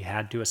humanity, he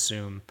had to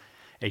assume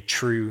a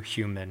true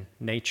human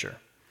nature.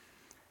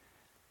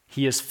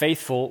 He is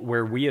faithful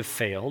where we have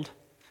failed.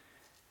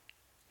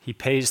 He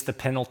pays the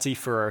penalty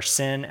for our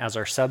sin as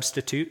our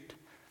substitute.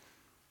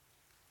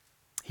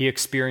 He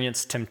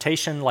experienced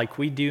temptation like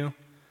we do,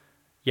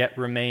 yet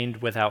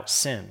remained without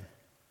sin.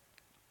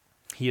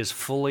 He is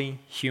fully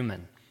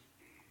human.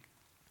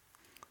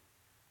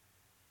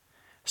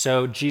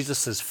 So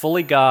Jesus is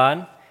fully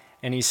God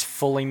and he's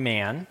fully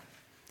man.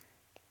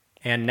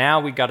 And now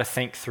we got to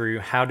think through,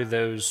 how do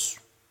those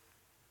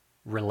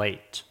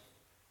relate?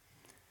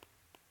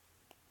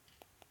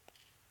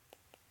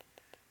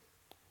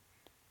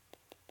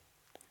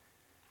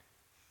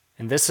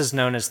 And this is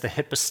known as the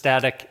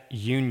hypostatic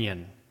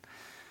union.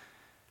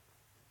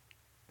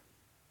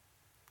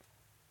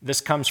 This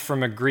comes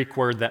from a Greek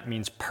word that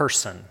means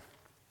person.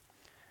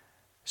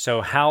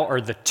 So how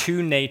are the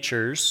two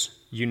natures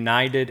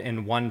united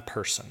in one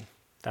person?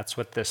 That's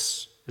what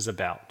this is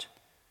about.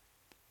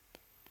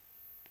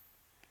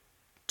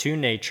 Two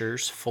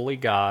natures, fully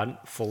God,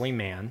 fully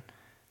man,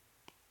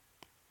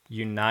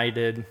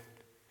 united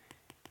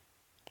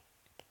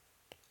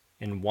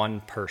in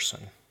one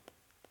person.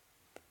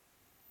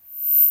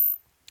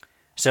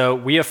 So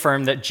we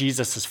affirm that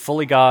Jesus is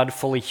fully God,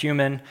 fully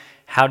human.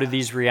 How do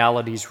these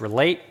realities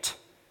relate?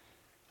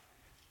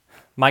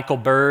 Michael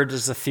Bird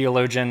is a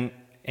theologian,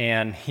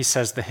 and he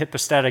says the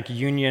hypostatic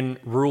union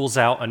rules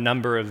out a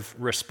number of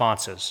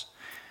responses.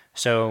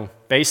 So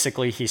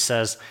basically, he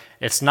says,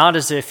 it's not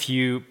as if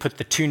you put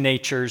the two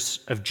natures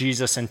of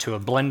Jesus into a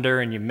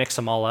blender and you mix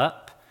them all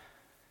up.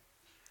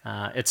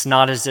 It's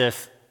not as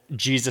if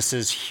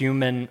Jesus'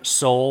 human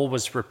soul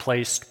was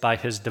replaced by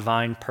his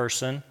divine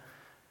person.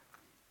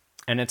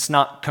 And it's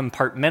not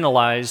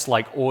compartmentalized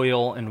like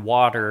oil and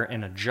water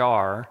in a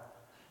jar,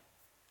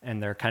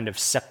 and they're kind of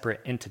separate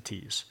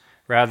entities.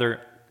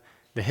 Rather,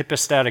 the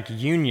hypostatic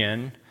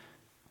union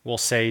will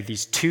say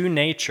these two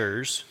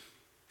natures,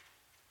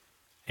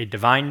 a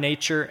divine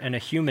nature and a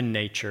human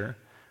nature,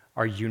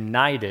 are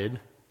united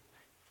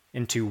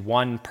into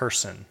one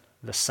person,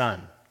 the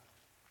Son.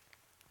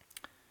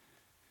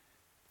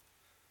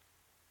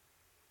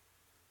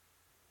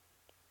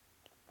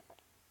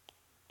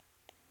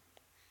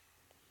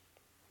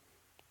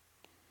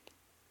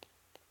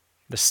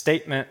 The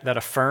statement that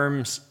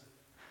affirms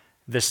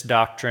this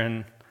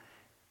doctrine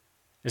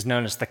is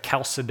known as the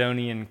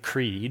Chalcedonian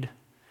Creed.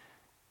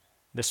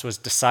 This was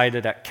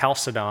decided at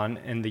Chalcedon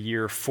in the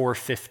year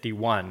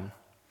 451.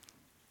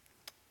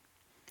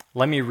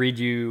 Let me read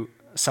you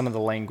some of the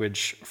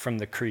language from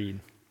the creed.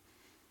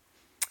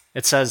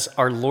 It says,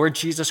 "Our Lord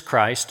Jesus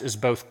Christ is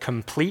both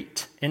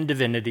complete in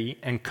divinity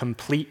and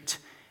complete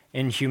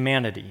in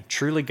humanity,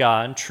 truly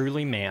God,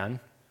 truly man,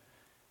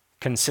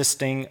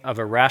 consisting of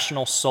a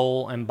rational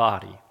soul and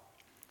body.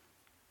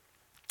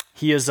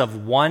 He is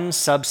of one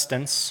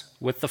substance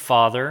with the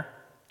Father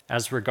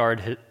as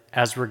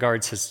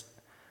regards his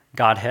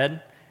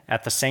Godhead,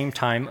 at the same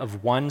time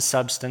of one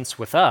substance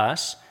with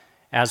us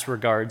as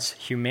regards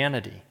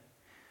humanity.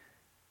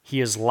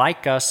 He is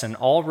like us in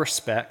all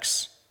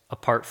respects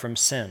apart from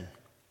sin."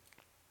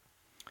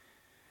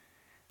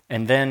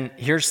 And then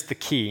here's the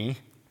key,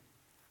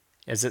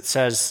 as it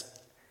says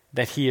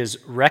that he is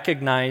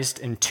recognized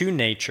in two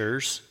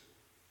natures,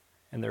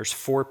 and there's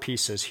 4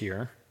 pieces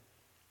here: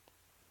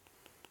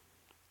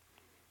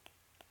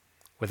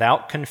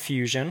 without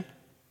confusion,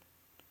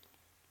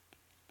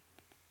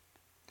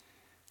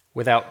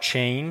 without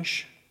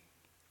change,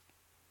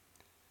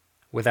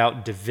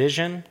 without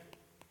division,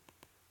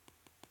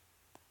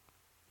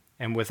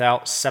 and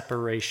without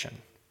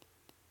separation.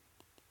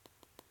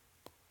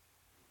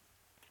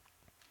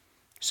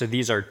 So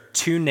these are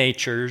two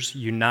natures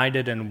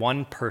united in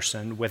one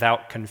person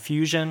without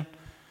confusion,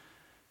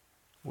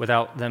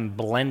 without them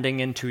blending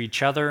into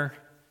each other,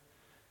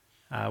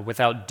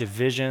 without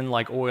division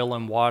like oil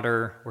and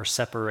water, or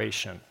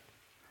separation.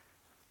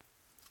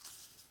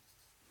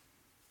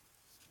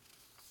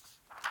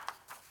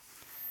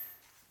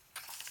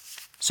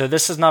 So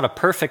this is not a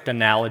perfect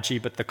analogy,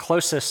 but the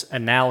closest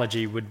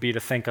analogy would be to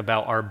think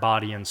about our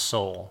body and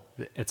soul.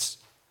 It's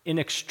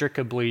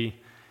inextricably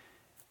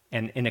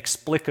and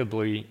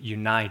inexplicably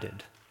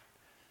united.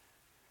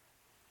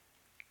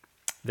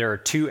 There are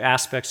two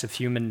aspects of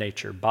human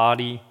nature,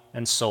 body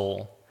and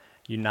soul,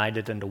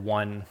 united into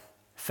one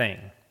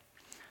thing.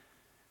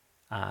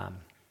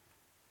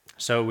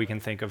 So we can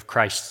think of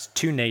Christ's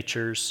two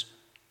natures,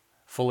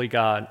 fully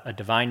God, a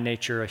divine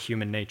nature, a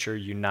human nature,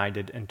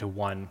 united into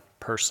one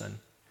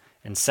person,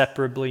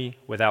 inseparably,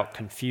 without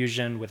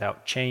confusion,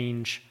 without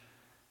change,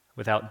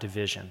 without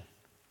division.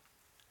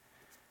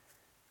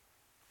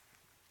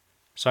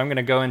 So I'm going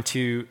to go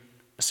into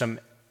some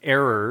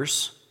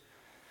errors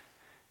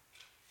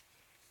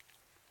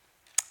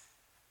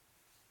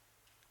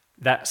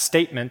that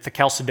statement, the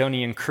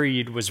Chalcedonian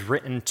Creed, was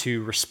written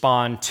to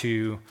respond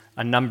to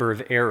a number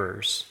of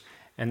errors.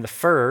 And the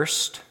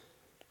first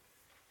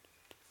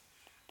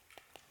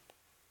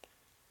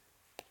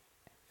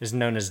is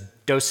known as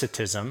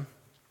Docetism.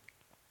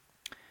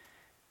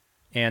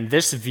 And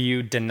this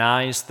view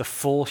denies the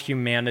full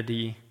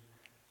humanity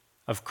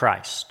of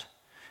Christ.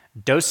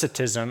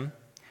 Docetism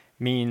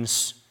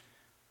means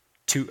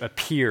to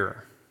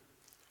appear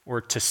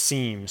or to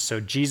seem. So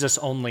Jesus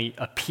only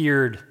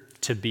appeared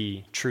to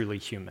be truly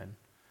human.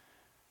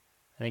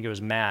 I think it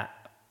was Matt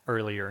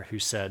earlier who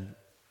said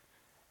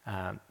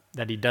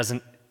that he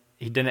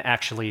didn't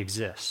actually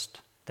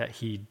exist, that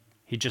he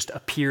just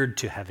appeared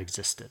to have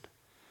existed.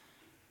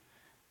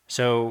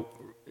 So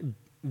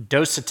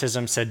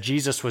Docetism said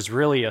Jesus was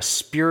really a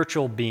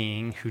spiritual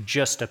being who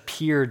just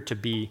appeared to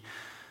be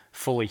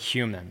fully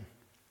human.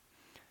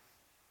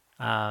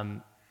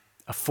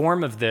 A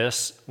form of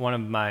this, one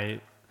of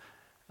my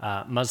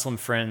Muslim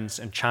friends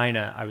in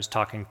China I was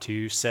talking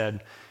to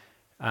said,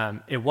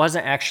 it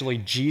wasn't actually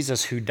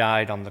Jesus who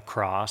died on the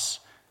cross.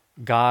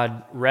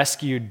 God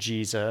rescued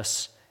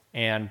Jesus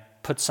and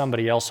put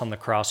somebody else on the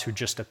cross who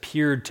just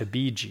appeared to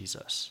be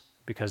Jesus.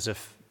 Because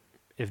if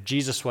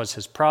Jesus was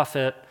his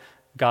prophet,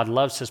 God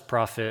loves his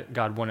prophet,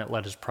 God wouldn't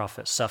let his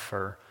prophet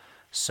suffer.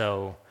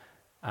 So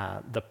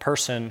the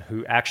person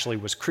who actually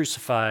was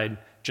crucified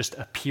just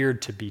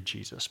appeared to be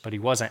Jesus, but he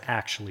wasn't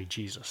actually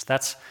Jesus.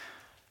 That's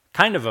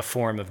kind of a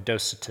form of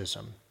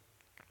Docetism.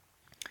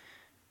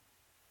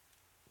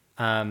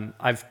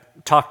 I've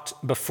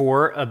talked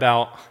before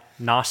about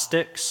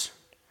Gnostics.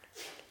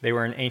 They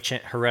were an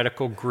ancient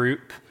heretical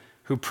group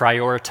who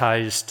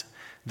prioritized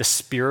the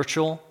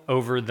spiritual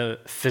over the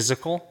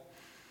physical.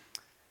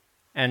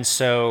 And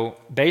so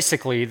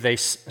basically they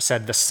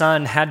said the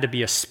Son had to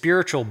be a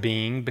spiritual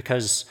being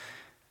because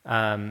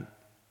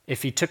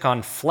if he took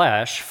on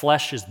flesh,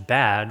 flesh is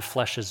bad,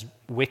 flesh is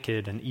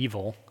wicked and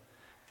evil.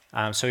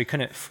 So he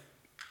couldn't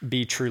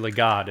be truly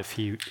God if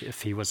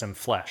he was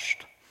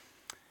enfleshed.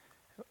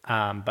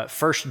 But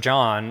 1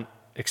 John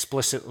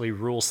explicitly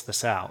rules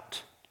this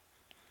out.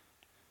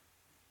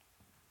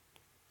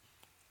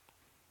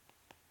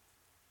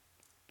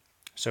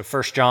 So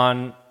 1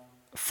 John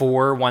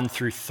 4, 1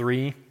 through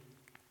 3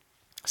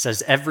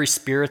 says, "Every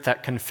spirit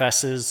that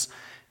confesses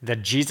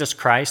that Jesus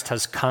Christ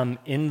has come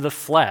in the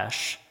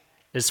flesh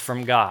is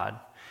from God,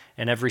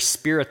 and every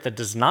spirit that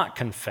does not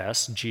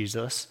confess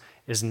Jesus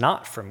is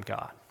not from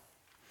God."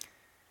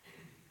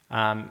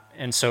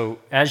 And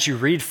so as you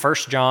read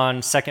 1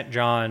 John, 2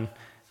 John,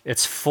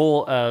 it's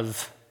full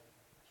of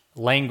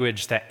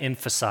language that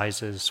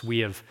emphasizes we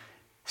have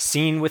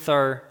seen with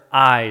our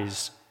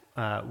eyes,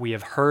 we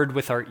have heard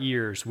with our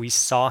ears, we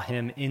saw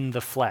him in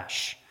the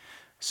flesh.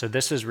 So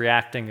this is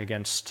reacting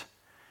against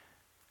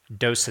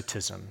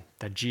docetism,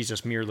 that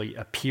Jesus merely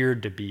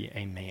appeared to be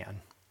a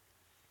man.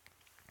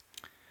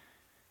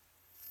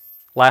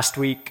 Last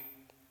week,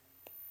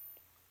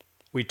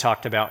 we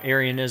talked about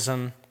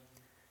Arianism.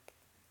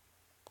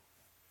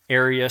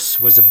 Arius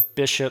was a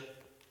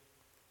bishop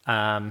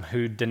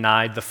who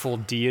denied the full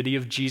deity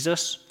of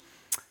Jesus.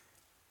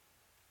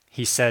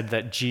 He said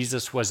that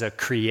Jesus was a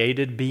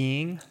created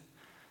being.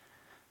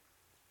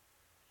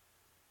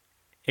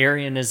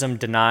 Arianism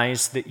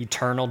denies the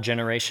eternal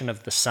generation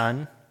of the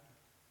Son.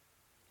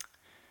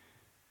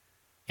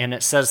 And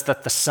it says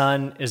that the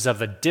Son is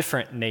of a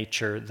different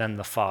nature than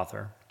the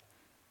Father.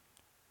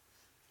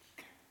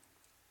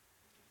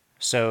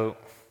 So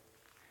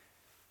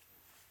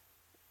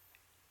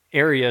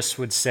Arius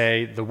would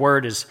say the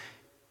word is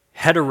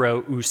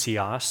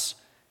heterousios,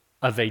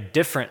 of a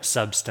different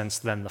substance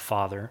than the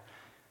Father,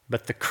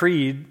 but the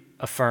Creed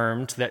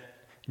affirmed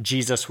that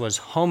Jesus was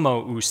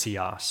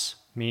homoousios,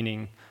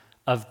 meaning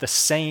of the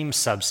same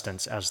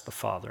substance as the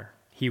Father.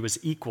 He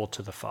was equal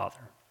to the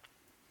Father.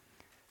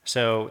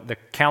 So the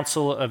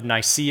Council of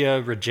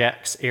Nicaea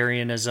rejects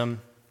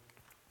Arianism.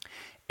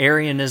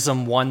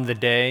 Arianism won the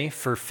day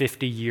for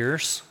 50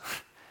 years.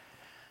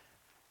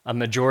 A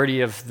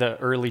majority of the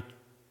early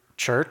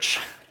church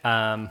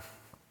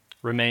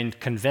remained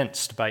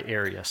convinced by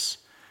Arius.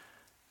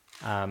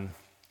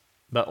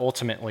 But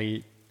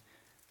ultimately,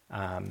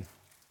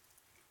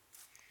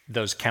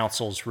 those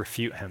councils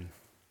refute him.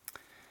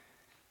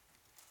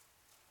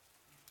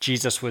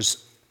 Jesus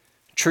was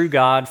true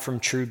God from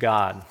true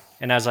God.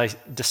 And as I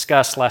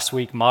discussed last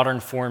week, modern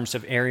forms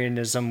of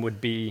Arianism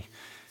would be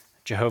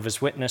Jehovah's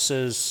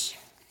Witnesses,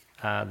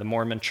 the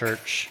Mormon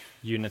Church,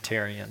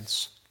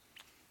 Unitarians.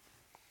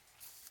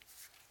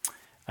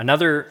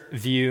 Another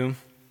view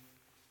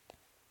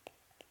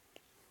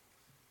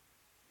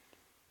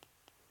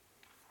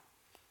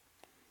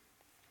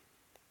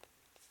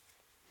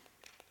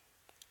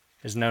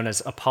is known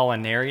as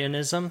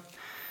Apollinarianism.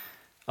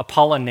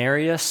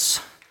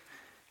 Apollinarius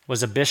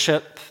was a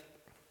bishop,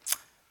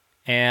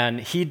 and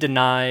he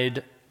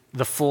denied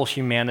the full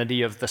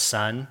humanity of the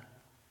Son,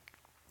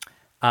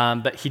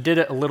 but he did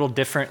it a little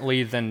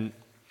differently than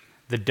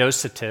the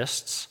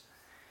Docetists.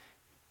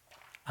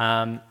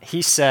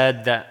 He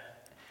said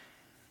that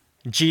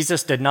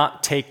Jesus did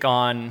not take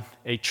on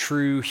a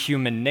true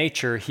human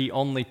nature, he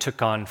only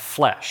took on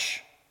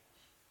flesh.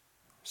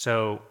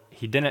 So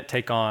he didn't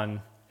take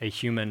on a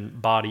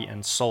human body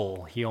and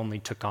soul, he only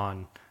took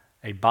on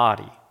a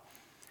body.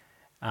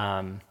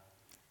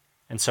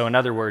 And so, in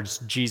other words,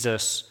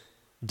 Jesus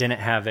didn't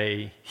have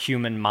a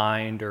human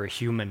mind or a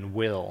human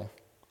will.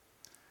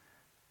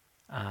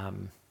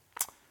 And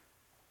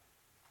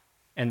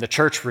the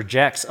church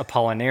rejects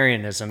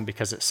Apollinarianism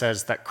because it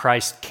says that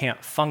Christ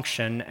can't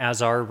function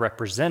as our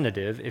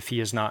representative if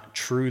he is not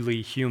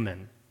truly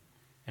human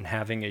and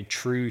having a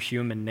true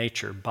human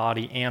nature,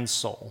 body and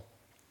soul.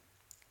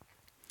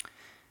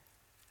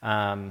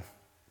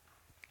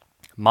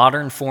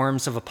 Modern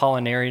forms of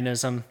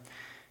Apollinarianism,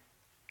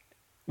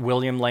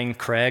 William Lane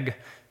Craig.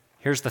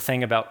 Here's the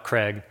thing about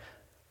Craig.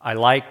 I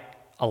like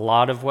a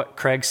lot of what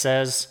Craig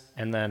says,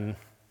 and then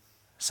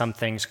some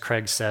things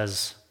Craig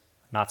says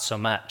not so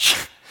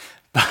much.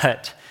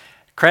 But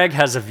Craig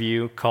has a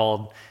view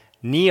called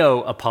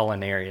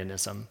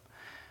Neo-Apollinarianism.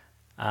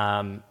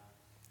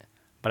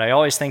 But I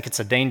always think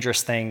it's a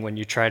dangerous thing when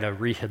you try to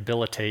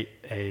rehabilitate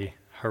a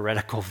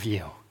heretical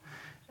view.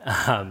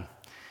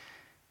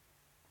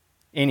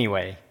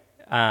 Anyway,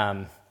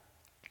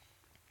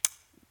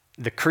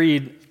 the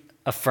Creed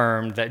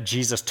affirmed that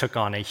Jesus took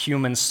on a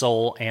human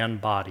soul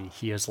and body.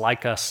 He is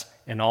like us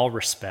in all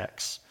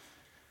respects.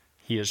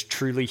 He is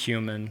truly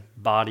human,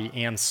 body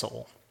and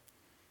soul.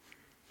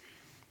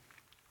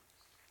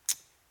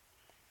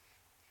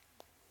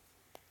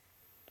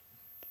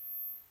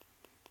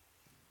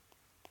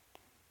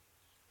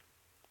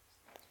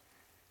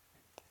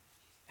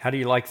 How do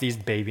you like these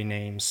baby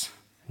names?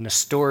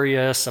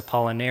 Nestorius,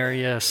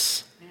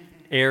 Apollinarius,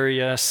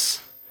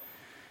 Arius.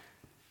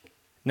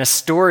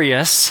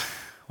 Nestorius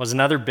was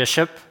another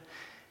bishop.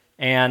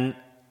 And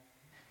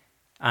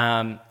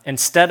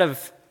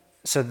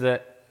so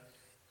the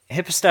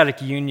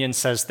hypostatic union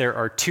says there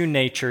are two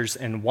natures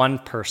in one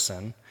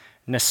person.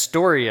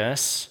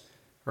 Nestorianism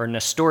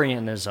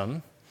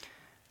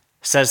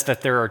says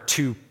that there are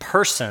two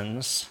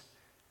persons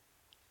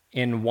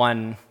in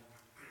one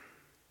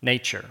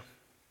nature.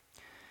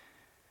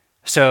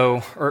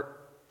 Or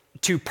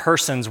two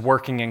persons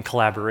working in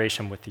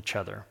collaboration with each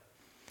other.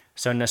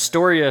 So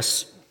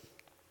Nestorius,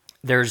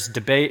 there's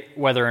debate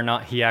whether or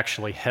not he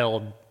actually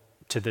held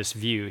to this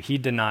view. He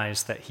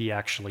denies that he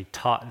actually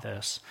taught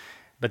this.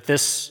 But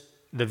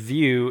the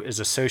view is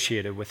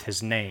associated with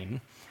his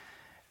name.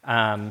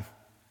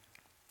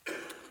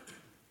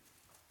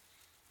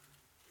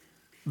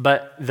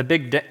 But the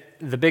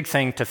big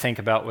thing to think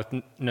about with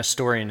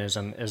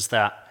Nestorianism is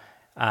that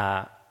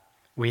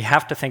we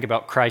have to think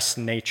about Christ's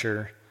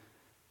nature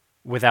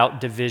without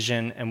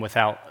division and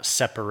without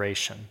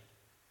separation.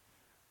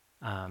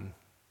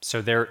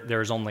 So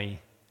there's only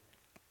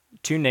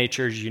two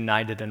natures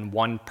united in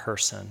one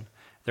person.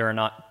 There are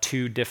not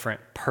two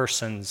different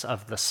persons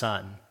of the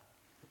Son.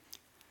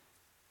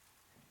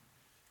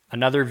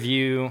 Another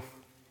view,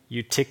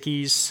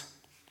 Eutyches.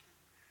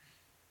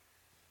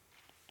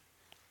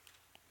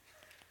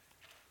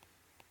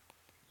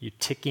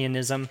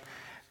 Eutychianism.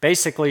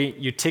 Basically,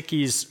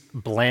 Eutyches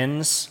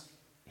blends.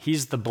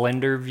 He's the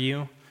blender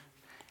view.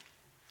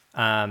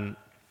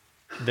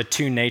 The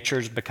two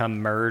natures become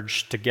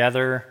merged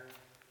together,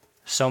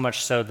 so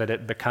much so that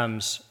it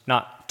becomes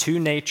not two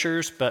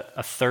natures, but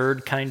a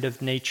third kind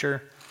of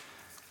nature.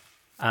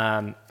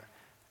 I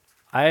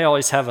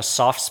always have a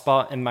soft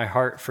spot in my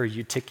heart for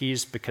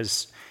Eutyches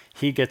because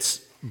he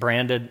gets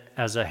branded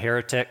as a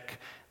heretic,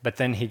 but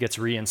then he gets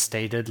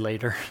reinstated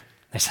later.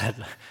 They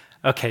said,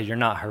 okay, you're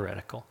not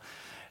heretical.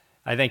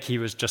 I think he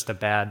was just a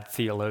bad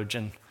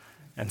theologian.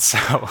 And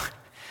so,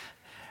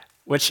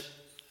 which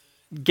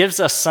gives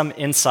us some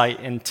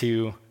insight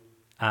into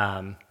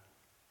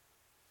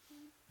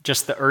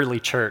just the early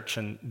church,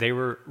 and they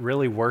were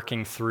really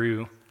working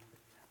through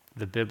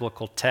the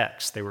biblical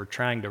text. They were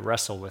trying to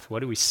wrestle with,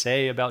 what do we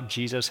say about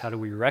Jesus? How do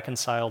we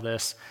reconcile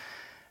this?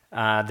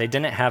 They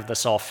didn't have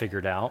this all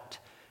figured out.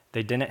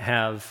 They didn't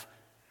have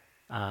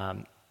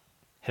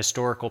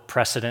historical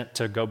precedent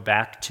to go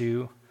back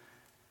to.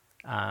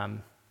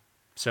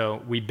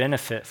 So we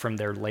benefit from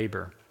their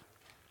labor.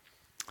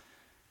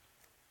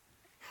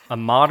 A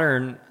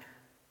modern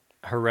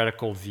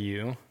heretical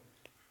view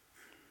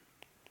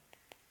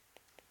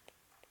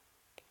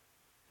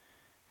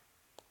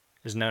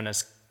is known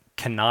as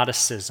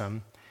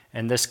kenoticism,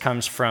 and this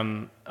comes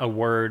from a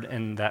word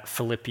in that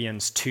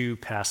Philippians 2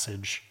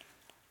 passage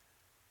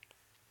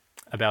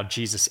about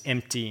Jesus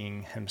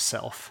emptying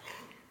himself.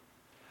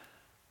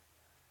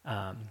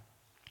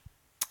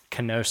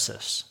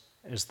 Kenosis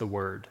is the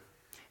word.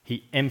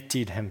 He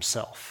emptied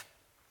himself.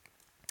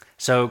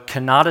 So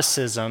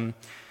kenoticism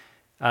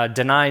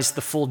denies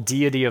the full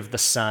deity of the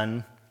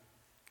Son.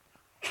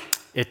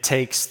 It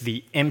takes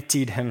the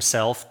emptied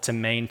himself to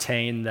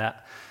maintain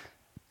that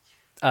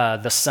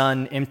the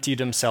Son emptied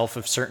himself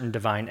of certain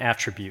divine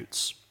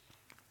attributes,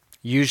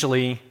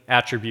 usually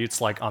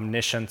attributes like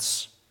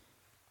omniscience,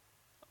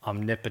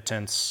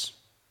 omnipotence,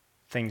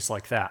 things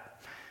like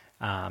that.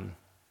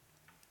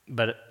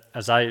 But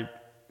as I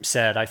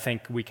said, I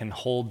think we can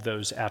hold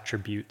those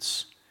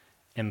attributes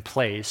in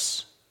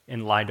place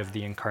in light of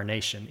the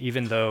incarnation,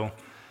 even though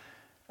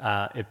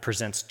it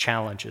presents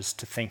challenges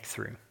to think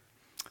through.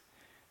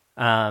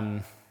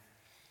 And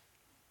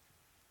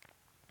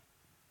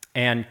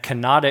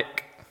kenotic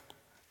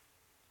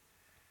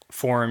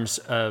forms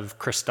of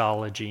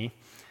Christology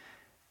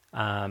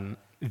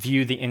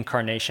view the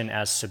incarnation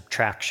as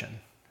subtraction.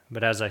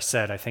 But as I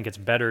said, I think it's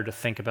better to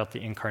think about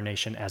the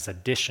incarnation as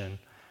addition,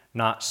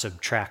 not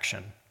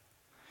subtraction.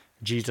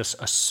 Jesus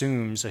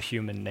assumes a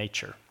human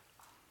nature.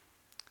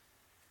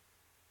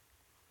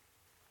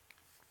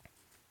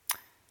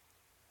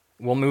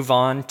 We'll move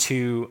on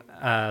to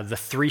the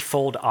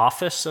threefold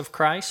office of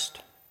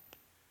Christ.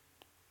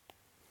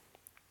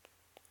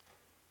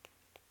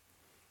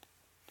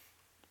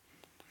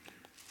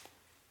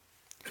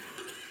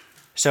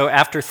 So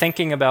after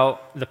thinking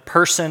about the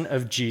person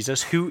of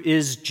Jesus, who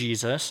is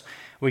Jesus,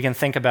 we can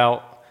think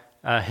about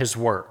his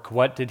work.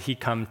 What did he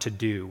come to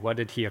do? What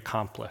did he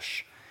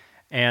accomplish?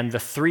 And the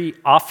three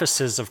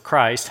offices of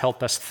Christ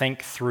help us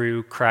think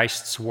through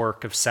Christ's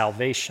work of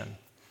salvation.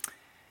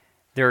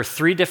 There are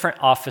three different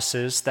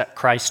offices that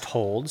Christ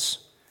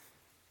holds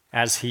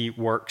as he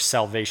works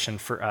salvation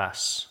for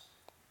us.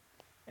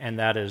 And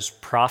that is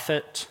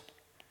prophet,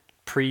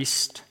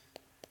 priest,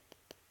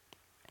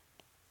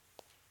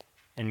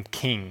 and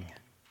king.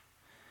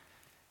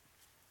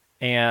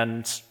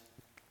 And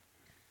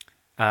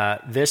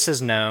this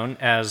is known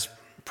as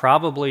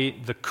probably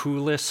the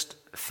coolest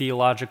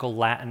theological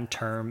Latin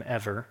term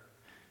ever.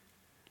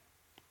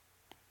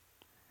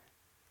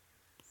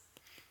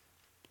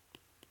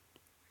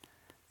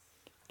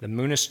 The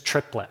munus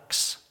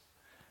triplex,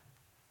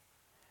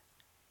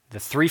 the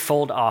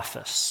threefold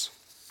office,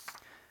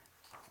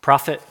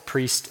 prophet,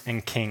 priest,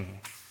 and king.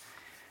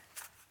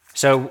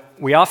 So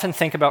we often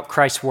think about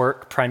Christ's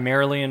work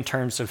primarily in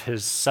terms of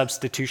his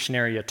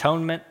substitutionary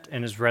atonement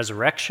and his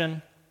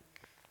resurrection.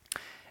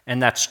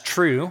 And that's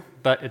true,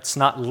 but it's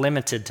not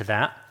limited to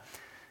that.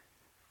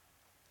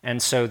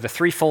 And so the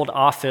threefold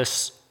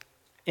office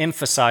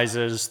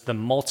emphasizes the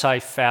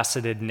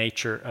multifaceted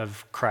nature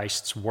of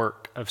Christ's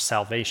work of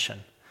salvation.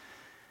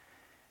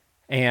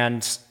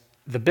 And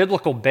the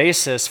biblical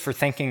basis for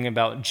thinking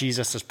about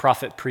Jesus as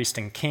prophet, priest,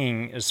 and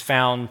king is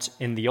found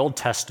in the Old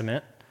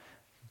Testament,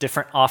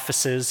 different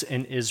offices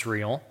in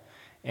Israel,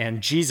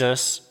 and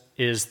Jesus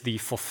is the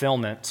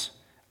fulfillment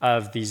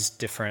of these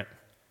different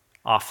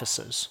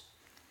offices.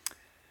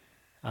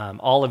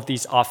 All of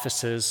these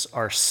offices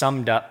are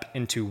summed up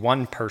into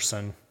one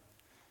person,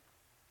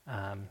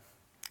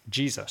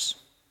 Jesus.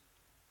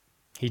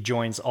 He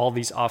joins all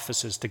these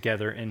offices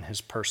together in his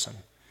person.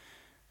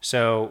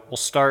 So we'll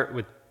start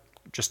with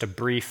just a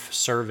brief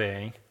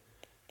survey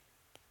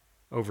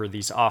over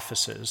these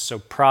offices. So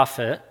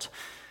prophet.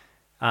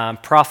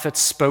 Prophets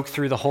spoke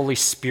through the Holy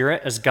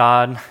Spirit as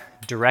God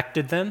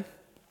directed them.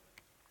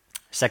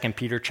 2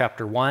 Peter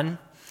chapter 1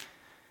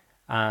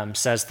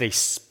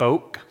 says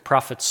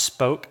prophets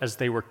spoke as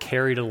they were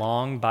carried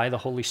along by the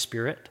Holy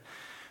Spirit.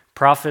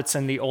 Prophets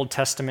in the Old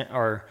Testament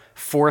are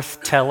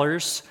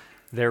forth-tellers.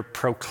 They're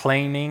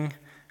proclaiming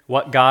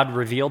what God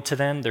revealed to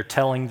them. They're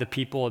telling the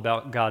people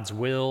about God's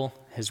will,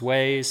 his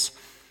ways.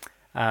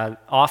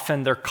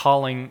 Often they're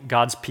calling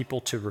God's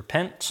people to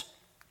repent.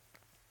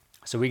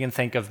 So we can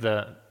think of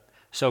the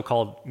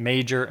so-called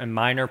major and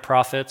minor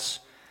prophets,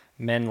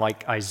 men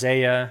like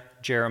Isaiah,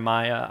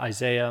 Jeremiah,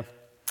 Isaiah,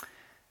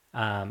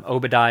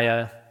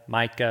 Obadiah,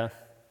 Micah,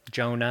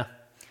 Jonah.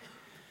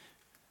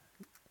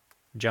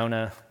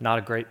 Jonah, not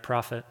a great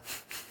prophet.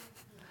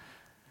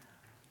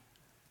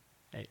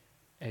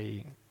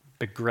 a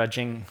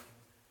begrudging,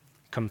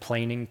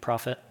 complaining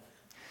prophet.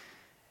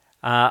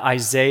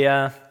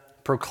 Isaiah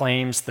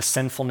proclaims the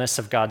sinfulness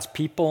of God's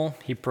people.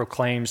 He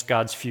proclaims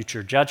God's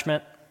future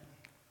judgment.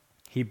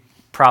 He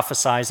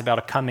prophesies about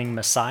a coming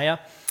Messiah.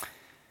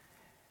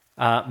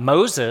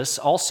 Moses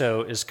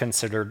also is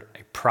considered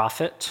a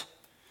prophet.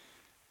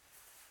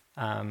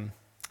 And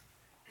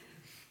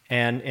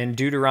in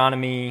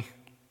Deuteronomy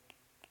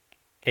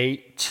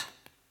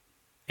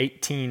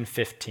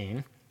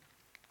 18:15,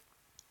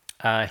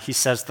 he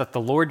says that the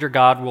Lord your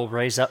God will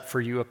raise up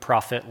for you a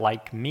prophet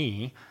like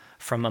me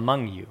from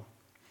among you.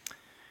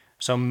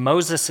 So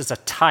Moses is a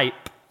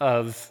type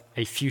of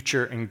a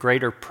future and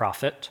greater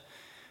prophet,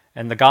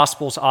 and the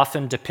Gospels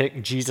often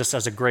depict Jesus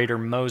as a greater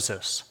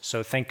Moses.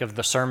 So think of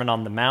the Sermon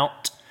on the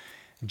Mount.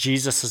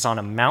 Jesus is on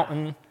a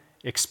mountain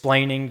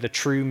explaining the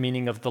true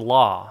meaning of the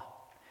law.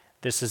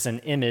 This is an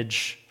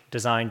image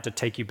designed to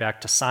take you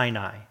back to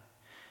Sinai,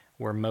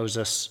 where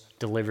Moses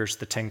delivers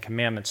the Ten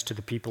Commandments to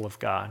the people of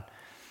God.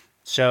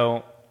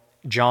 So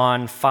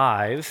John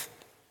 5,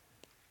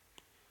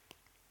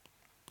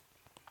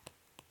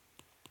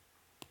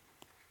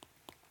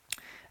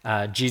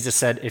 Jesus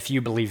said, if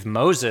you believe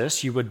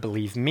Moses, you would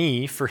believe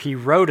me, for he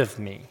wrote of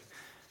me.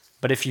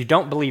 But if you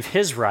don't believe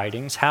his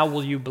writings, how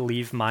will you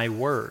believe my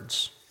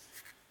words?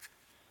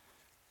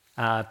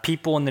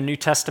 People in the New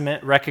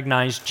Testament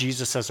recognize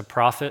Jesus as a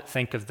prophet.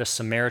 Think of the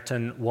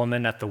Samaritan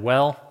woman at the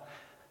well.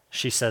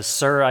 She says,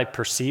 "Sir, I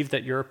perceive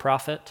that you're a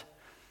prophet."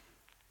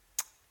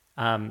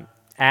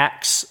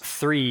 Acts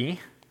 3,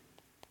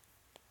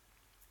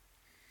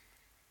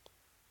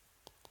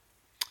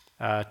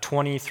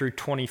 20 through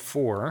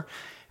 24,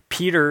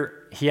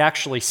 Peter, he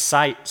actually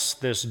cites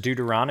this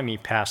Deuteronomy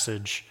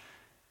passage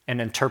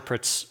and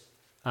interprets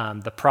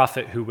the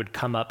prophet who would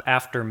come up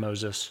after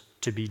Moses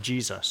to be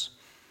Jesus.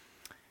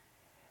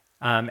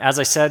 As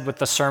I said with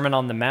the Sermon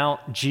on the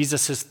Mount,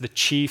 Jesus is the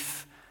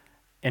chief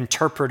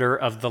interpreter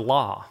of the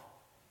law.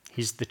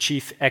 He's the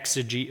chief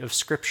exegete of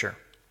Scripture.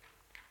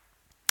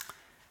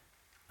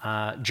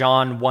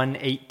 John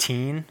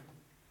 1:18.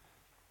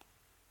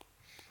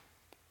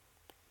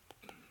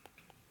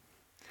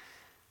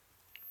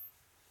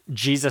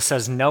 Jesus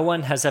says, "No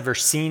one has ever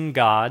seen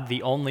God,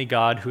 the only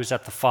God who is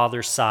at the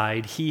Father's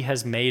side. He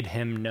has made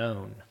him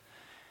known."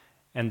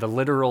 And the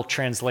literal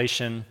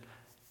translation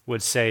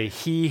would say,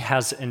 "He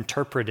has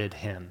interpreted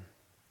him."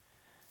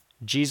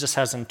 Jesus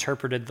has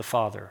interpreted the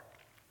Father.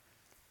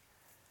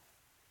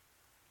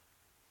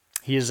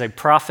 He is a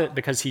prophet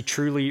because he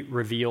truly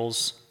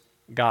reveals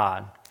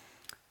God.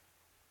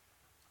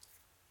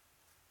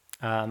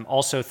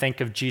 Also think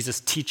of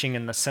Jesus teaching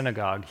in the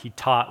synagogue. He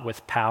taught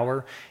with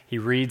power. He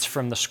reads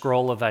from the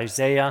scroll of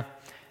Isaiah,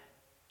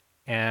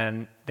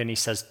 and then he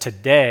says,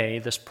 "Today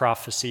this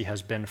prophecy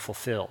has been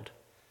fulfilled."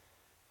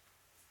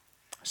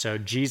 So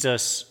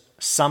Jesus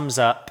sums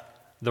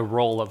up the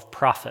role of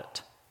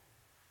prophet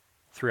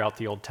throughout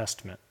the Old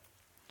Testament.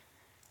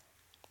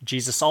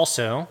 Jesus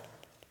also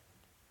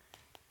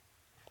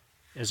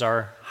is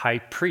our high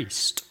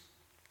priest.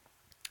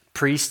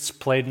 Priests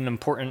played an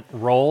important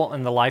role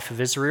in the life of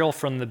Israel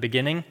from the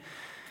beginning.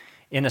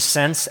 In a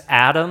sense,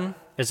 Adam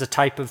is a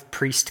type of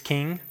priest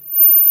king.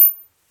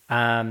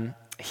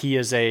 He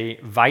is a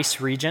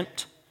vice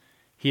regent.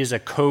 He is a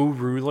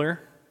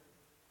co-ruler.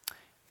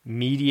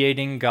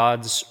 mediating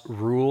God's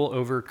rule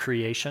over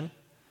creation.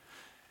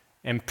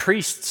 And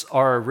priests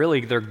are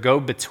really their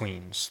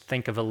go-betweens.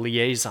 Think of a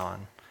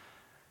liaison.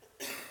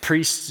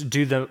 Priests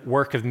do the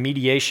work of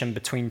mediation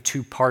between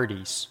two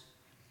parties.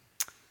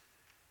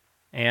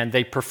 And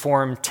they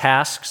perform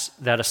tasks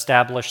that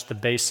establish the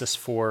basis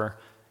for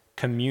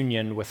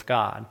communion with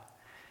God.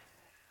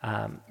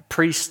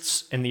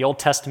 Priests in the Old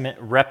Testament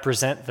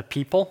represent the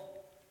people.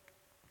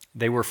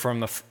 They were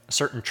from a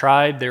certain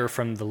tribe. They were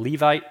from the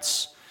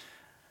Levites.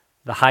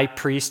 The high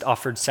priest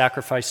offered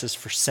sacrifices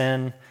for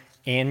sin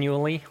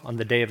annually on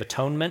the Day of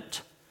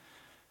Atonement.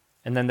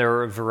 And then there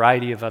were a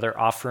variety of other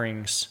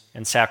offerings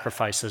and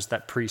sacrifices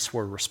that priests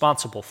were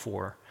responsible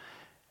for.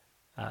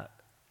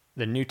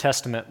 The New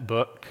Testament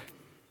book,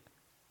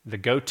 the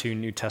go-to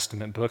New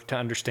Testament book to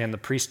understand the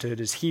priesthood,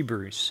 is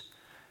Hebrews.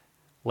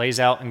 Lays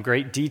out in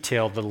great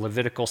detail the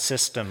Levitical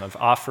system of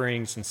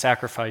offerings and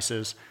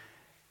sacrifices,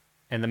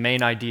 and the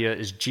main idea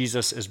is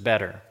Jesus is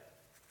better.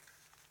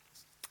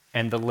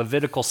 And the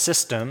Levitical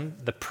system,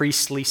 the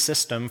priestly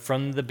system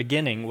from the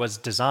beginning, was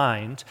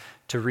designed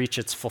to reach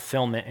its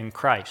fulfillment in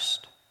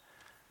Christ.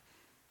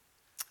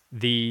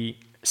 The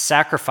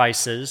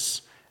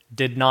sacrifices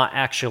did not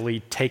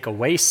actually take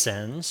away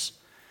sins,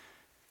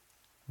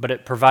 but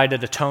it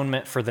provided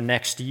atonement for the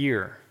next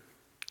year.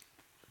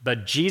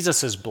 But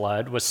Jesus'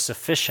 blood was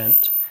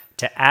sufficient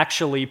to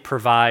actually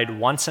provide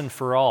once and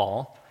for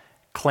all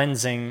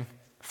cleansing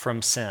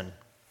from sin.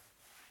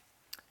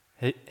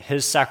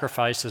 His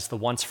sacrifice is the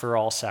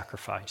once-for-all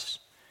sacrifice.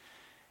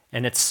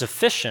 And it's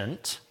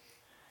sufficient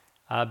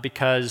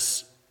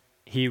because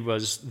he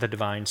was the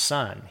divine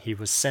Son. He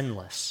was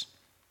sinless.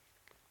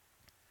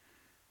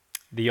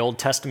 The Old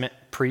Testament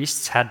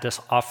priests had to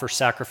offer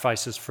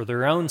sacrifices for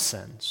their own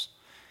sins,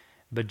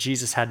 but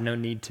Jesus had no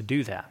need to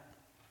do that.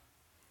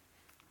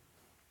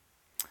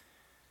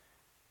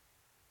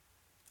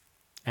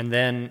 And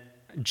then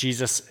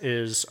Jesus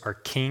is our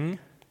King.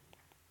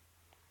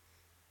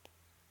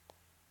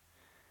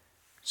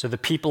 So the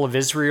people of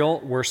Israel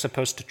were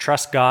supposed to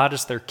trust God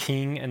as their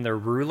king and their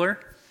ruler.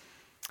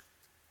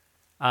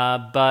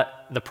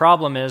 But the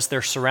problem is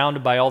they're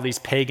surrounded by all these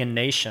pagan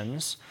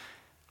nations,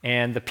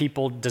 and the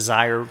people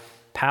desire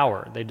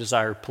power. They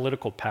desire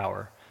political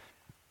power.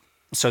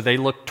 So they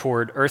look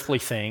toward earthly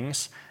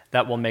things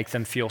that will make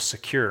them feel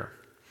secure.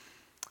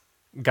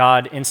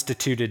 God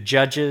instituted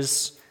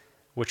judges,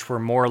 which were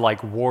more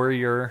like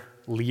warrior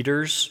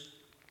leaders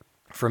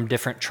from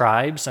different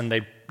tribes, and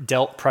they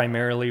dealt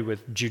primarily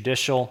with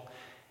judicial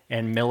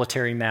and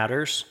military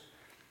matters.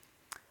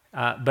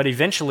 But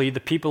eventually, the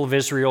people of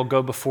Israel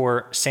go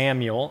before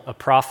Samuel, a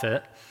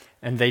prophet,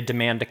 and they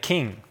demand a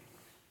king.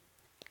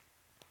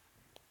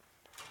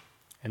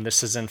 And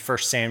this is in 1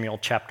 Samuel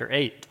chapter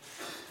 8.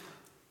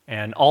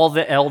 And all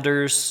the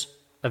elders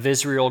of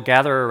Israel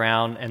gather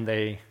around and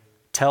they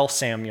tell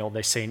Samuel,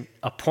 they say,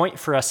 "Appoint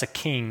for us a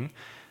king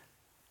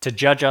to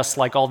judge us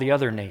like all the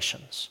other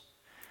nations."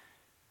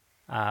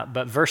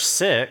 But verse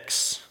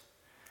 6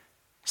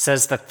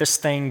 says that this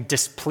thing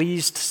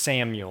displeased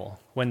Samuel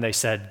when they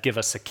said, "Give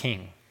us a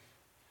king."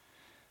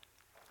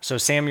 So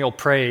Samuel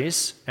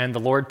prays, and the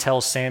Lord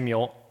tells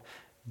Samuel,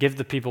 "Give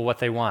the people what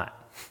they want."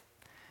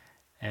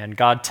 And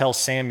God tells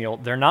Samuel,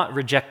 they're not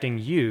rejecting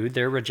you,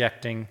 they're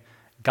rejecting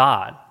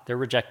God. They're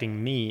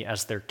rejecting me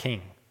as their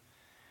king.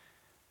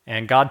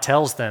 And God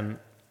tells them,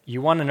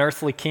 you want an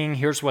earthly king?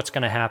 Here's what's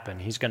going to happen.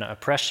 He's going to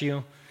oppress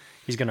you,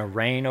 he's going to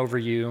reign over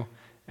you,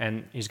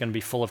 and he's going to be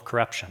full of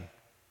corruption.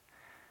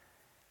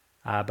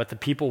 But the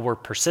people were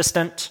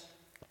persistent.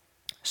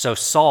 So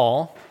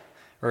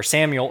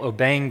Samuel,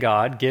 obeying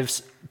God,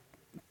 gives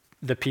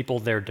the people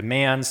their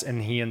demands,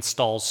 and he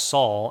installs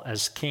Saul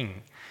as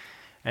king.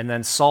 And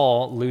then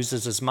Saul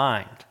loses his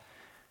mind.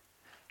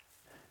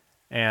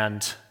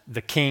 And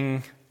the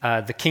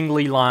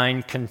kingly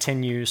line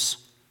continues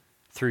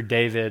through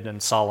David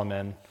and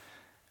Solomon.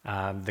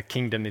 The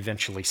kingdom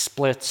eventually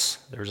splits.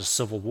 There's a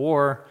civil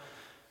war.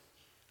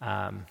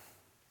 And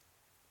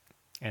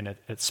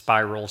it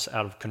spirals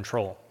out of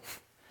control.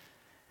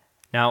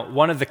 Now,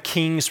 one of the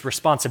king's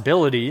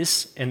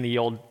responsibilities in the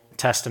Old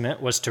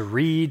Testament was to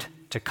read,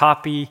 to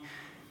copy,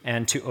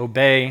 and to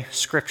obey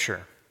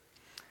Scripture.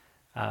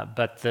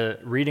 But the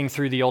reading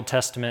through the Old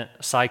Testament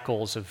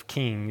cycles of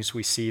kings,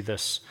 we see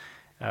this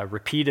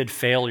repeated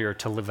failure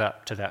to live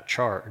up to that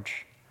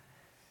charge.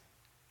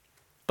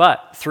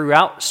 But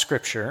throughout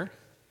Scripture,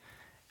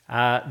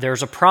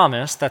 there's a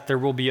promise that there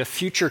will be a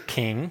future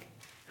king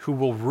who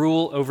will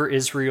rule over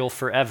Israel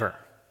forever.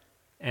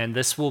 And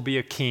this will be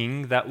a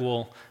king that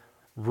will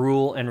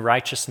rule in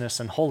righteousness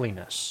and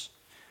holiness,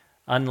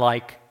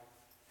 unlike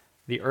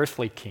the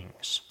earthly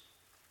kings.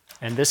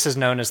 And this is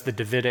known as the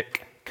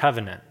Davidic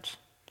covenant.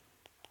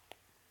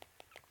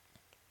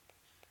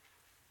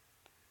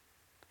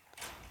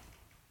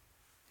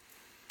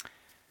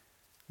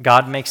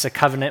 God makes a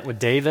covenant with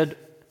David.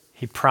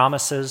 He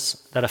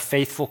promises that a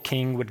faithful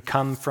king would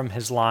come from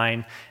his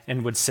line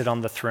and would sit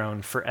on the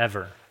throne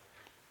forever.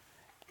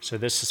 So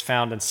this is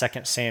found in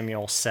 2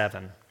 Samuel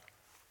 7.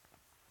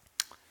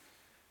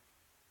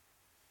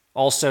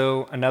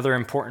 Also, another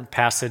important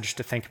passage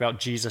to think about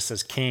Jesus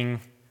as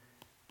king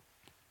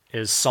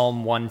is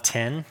Psalm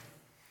 110.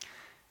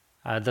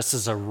 This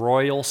is a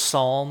royal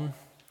psalm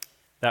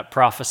that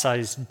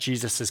prophesies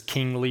Jesus'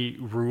 kingly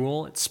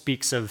rule. It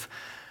speaks of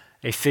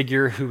a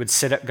figure who would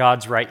sit at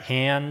God's right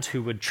hand,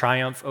 who would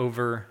triumph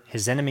over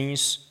his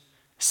enemies,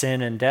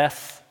 sin and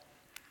death.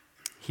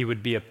 He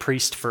would be a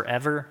priest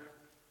forever.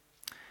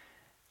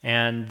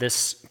 And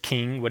this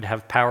king would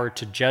have power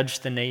to judge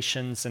the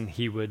nations, and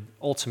he would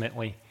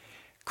ultimately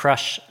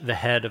crush the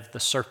head of the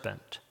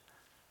serpent.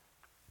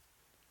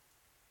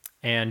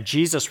 And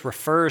Jesus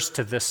refers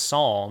to this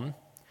psalm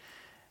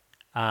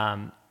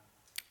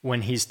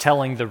when he's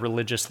telling the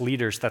religious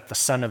leaders that the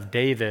son of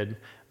David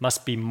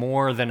must be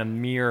more than a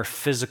mere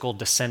physical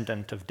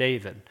descendant of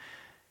David.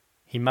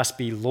 He must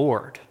be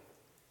Lord,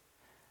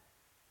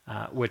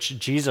 which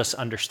Jesus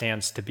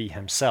understands to be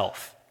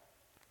himself.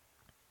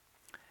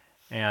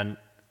 And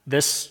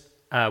this,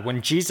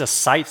 when Jesus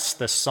cites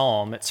this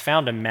psalm, it's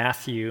found in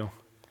Matthew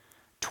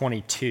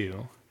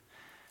 22,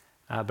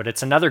 but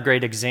it's another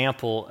great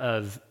example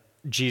of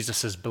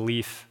Jesus'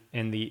 belief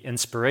in the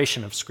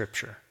inspiration of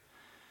Scripture.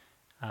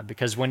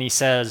 Because when he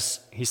says,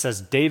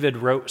 David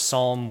wrote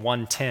Psalm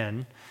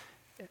 110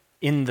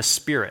 in the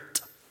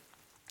Spirit.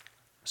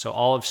 So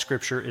all of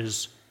Scripture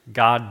is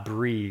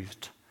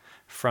God-breathed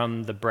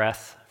from the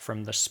breath,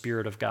 from the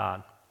Spirit of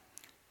God.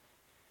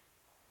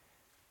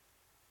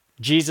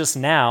 Jesus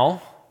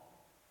now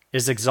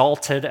is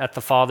exalted at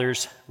the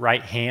Father's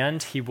right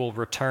hand. He will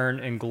return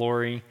in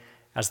glory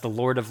as the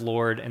Lord of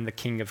Lords and the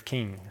King of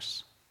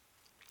Kings.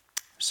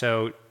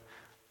 So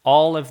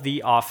all of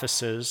the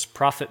offices,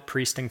 prophet,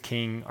 priest, and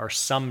king, are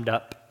summed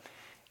up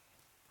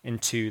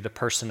into the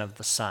person of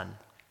the Son.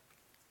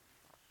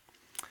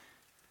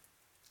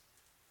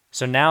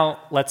 So now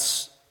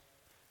let's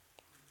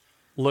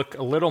look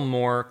a little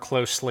more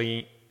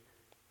closely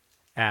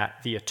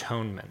at the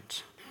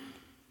atonement.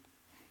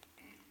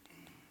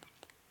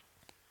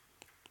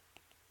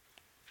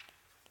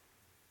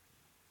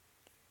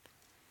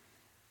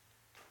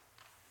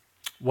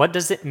 What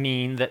does it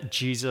mean that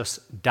Jesus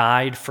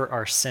died for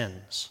our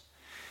sins?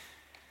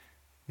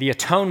 The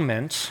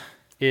atonement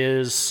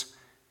is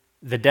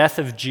the death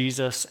of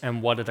Jesus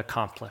and what it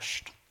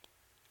accomplished.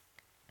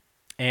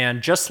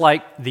 And just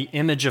like the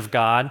image of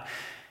God,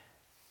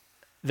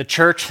 the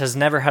church has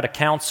never had a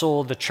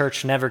council. The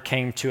church never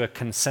came to a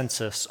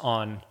consensus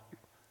on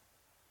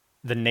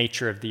the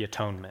nature of the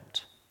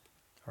atonement.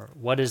 Or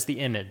what is the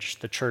image?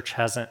 The church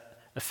hasn't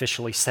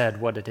officially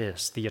said what it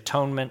is. The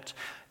atonement,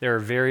 there are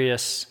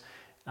various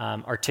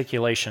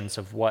articulations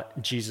of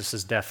what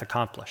Jesus' death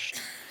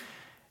accomplished.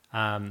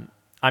 I'm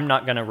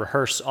not going to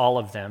rehearse all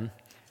of them.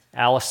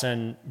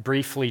 Allison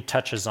briefly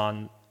touches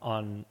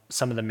on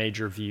some of the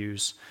major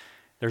views.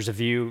 There's a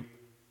view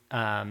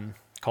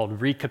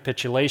called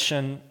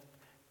recapitulation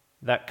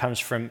that comes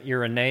from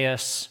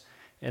Irenaeus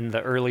in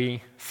the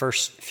early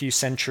first few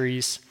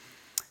centuries.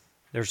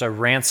 There's a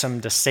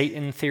ransom to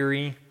Satan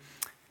theory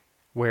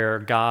where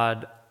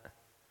God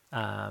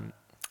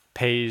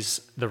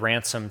pays the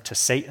ransom to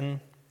Satan.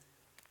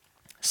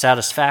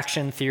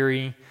 Satisfaction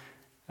theory,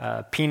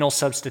 penal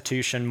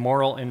substitution,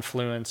 moral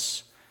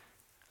influence,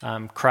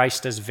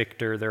 Christ as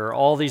victor. There are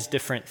all these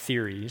different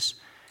theories.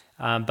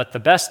 But the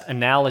best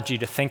analogy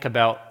to think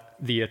about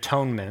the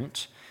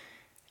atonement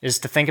is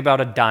to think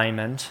about a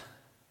diamond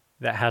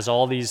that has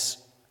all these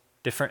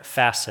different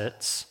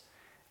facets.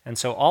 And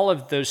so all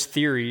of those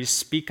theories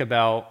speak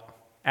about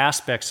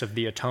aspects of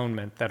the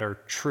atonement that are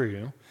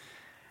true.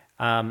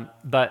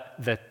 But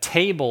the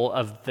table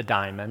of the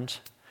diamond,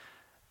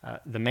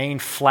 the main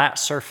flat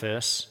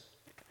surface,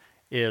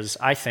 is,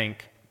 I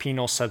think,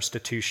 penal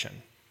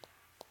substitution.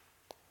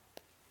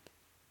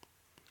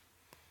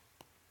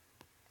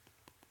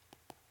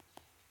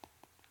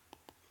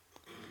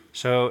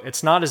 So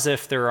it's not as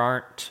if there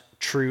aren't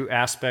true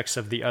aspects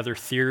of the other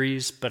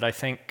theories, but I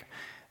think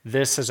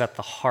this is at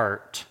the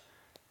heart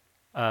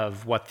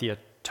of what the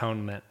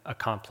atonement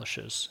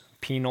accomplishes: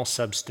 penal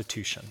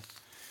substitution.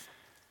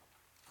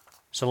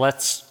 So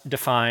let's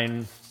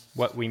define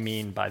what we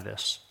mean by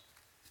this.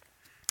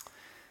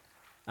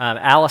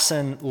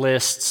 Allison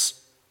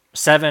lists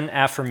 7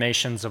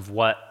 affirmations of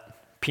what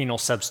penal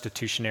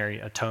substitutionary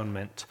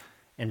atonement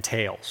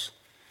entails.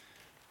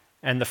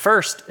 And the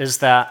first is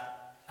that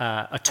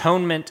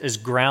atonement is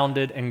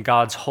grounded in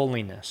God's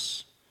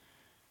holiness.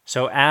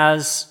 So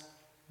as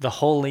the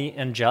holy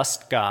and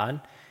just God,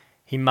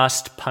 he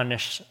must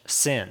punish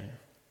sin.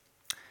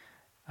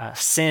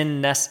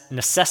 Sin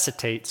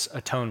necessitates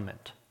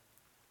atonement.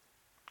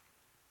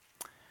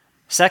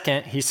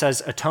 Second, he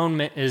says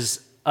atonement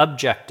is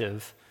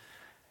objective.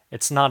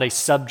 It's not a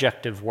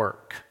subjective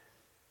work.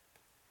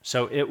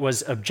 So it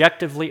was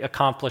objectively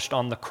accomplished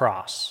on the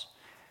cross.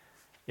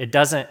 It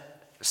doesn't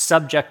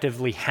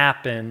subjectively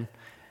happen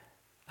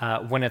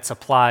when it's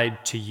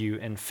applied to you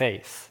in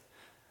faith.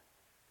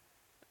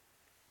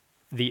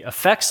 The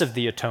effects of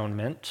the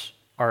atonement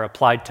are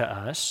applied to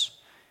us,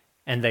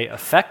 and they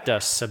affect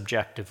us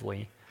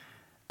subjectively,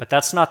 But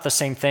that's not the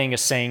same thing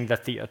as saying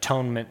that the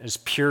atonement is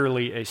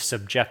purely a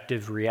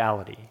subjective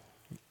reality.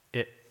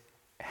 It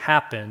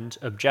happened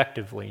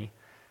objectively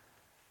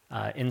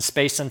in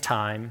space and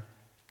time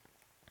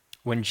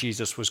when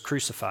Jesus was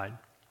crucified.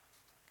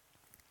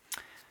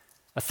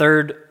 A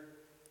third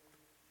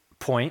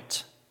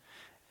point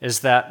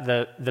is that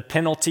the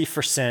penalty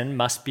for sin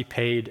must be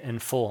paid in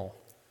full.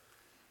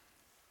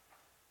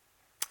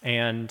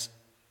 And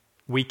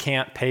we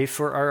can't pay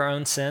for our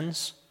own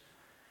sins.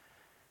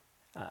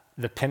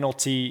 The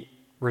penalty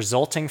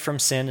resulting from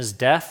sin is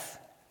death.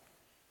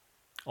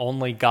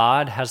 Only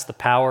God has the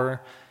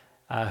power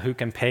who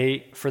can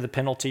pay for the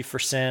penalty for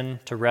sin,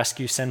 to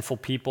rescue sinful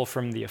people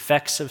from the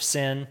effects of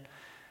sin.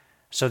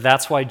 So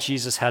that's why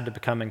Jesus had to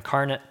become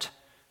incarnate,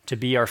 to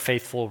be our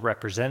faithful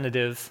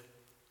representative.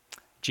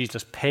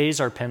 Jesus pays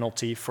our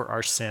penalty for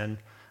our sin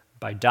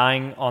by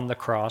dying on the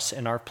cross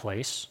in our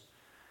place,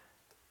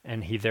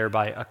 and he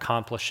thereby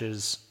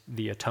accomplishes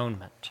the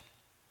atonement.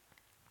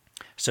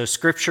 So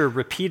Scripture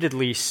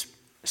repeatedly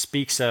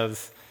speaks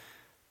of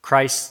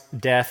Christ's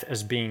death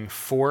as being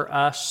for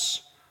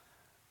us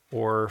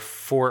or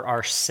for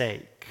our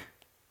sake.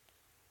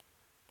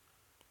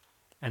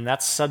 And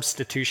that's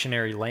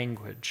substitutionary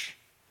language.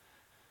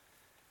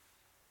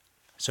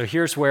 So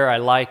here's where I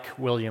like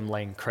William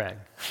Lane Craig.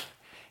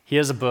 He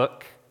has a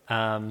book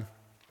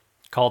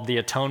called The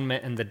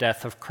Atonement and the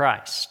Death of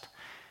Christ.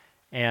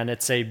 And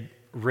it's a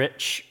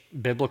rich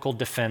biblical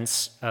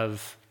defense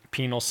of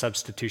penal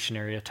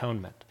substitutionary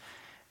atonement.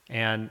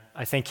 And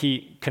I think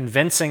he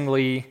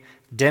convincingly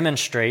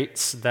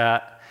demonstrates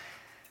that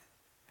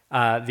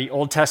the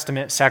Old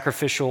Testament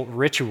sacrificial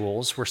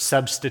rituals were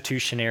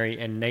substitutionary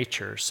in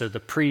nature. So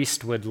the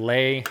priest would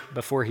lay,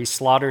 before he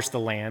slaughters the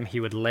lamb, he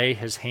would lay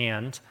his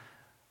hand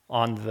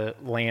on the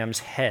lamb's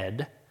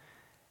head,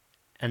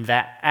 and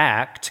that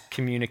act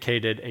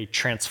communicated a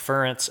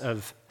transference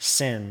of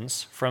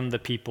sins from the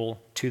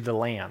people to the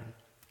lamb.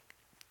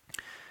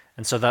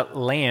 And so that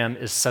lamb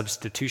is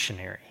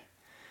substitutionary.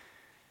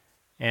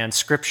 And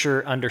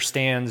Scripture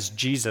understands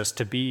Jesus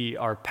to be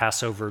our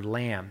Passover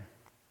lamb.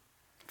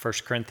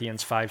 1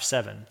 Corinthians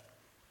 5:7.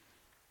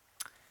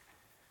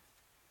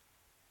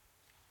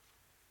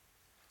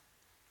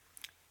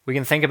 We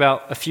can think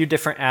about a few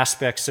different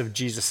aspects of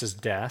Jesus'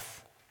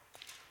 death.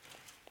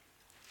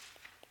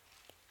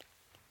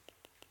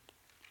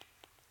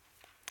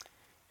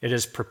 It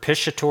is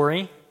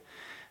propitiatory,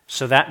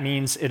 so that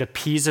means it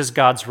appeases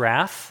God's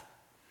wrath.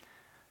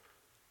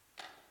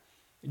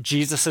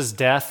 Jesus'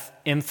 death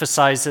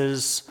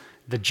emphasizes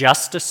the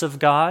justice of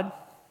God.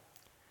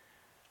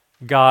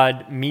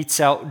 God metes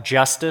out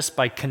justice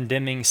by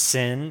condemning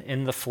sin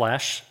in the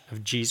flesh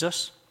of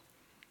Jesus.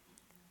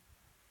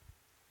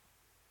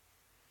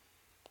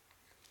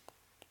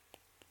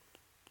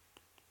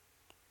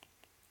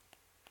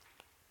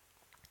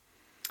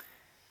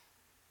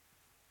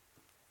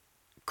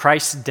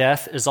 Christ's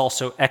death is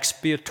also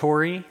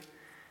expiatory.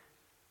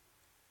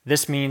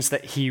 This means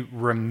that he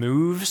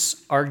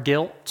removes our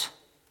guilt.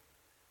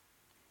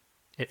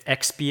 It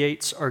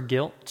expiates our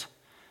guilt.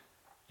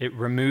 It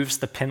removes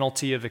the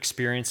penalty of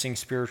experiencing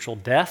spiritual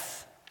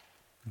death.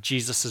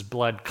 Jesus'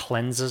 blood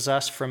cleanses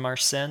us from our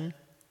sin.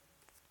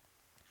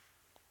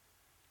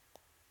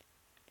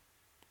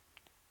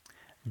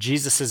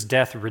 Jesus'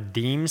 death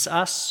redeems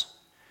us.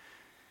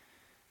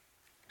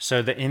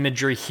 So the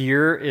imagery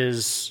here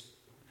is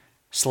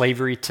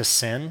slavery to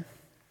sin.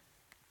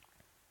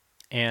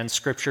 And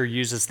Scripture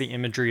uses the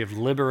imagery of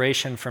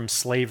liberation from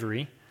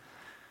slavery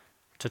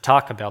to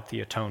talk about the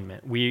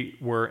atonement. We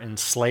were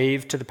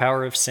enslaved to the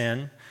power of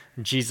sin.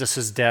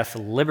 Jesus' death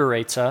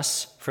liberates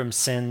us from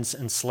sin's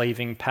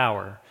enslaving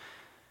power.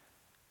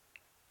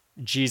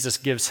 Jesus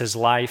gives his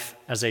life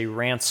as a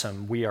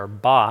ransom. We are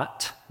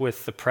bought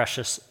with the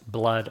precious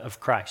blood of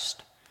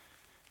Christ.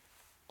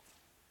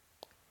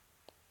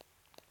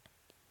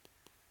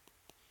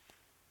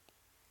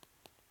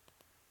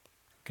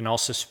 We can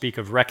also speak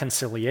of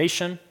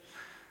reconciliation.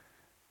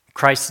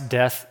 Christ's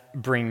death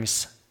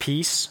brings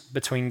peace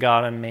between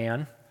God and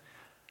man.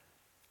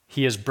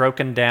 He has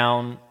broken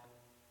down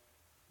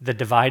the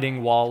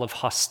dividing wall of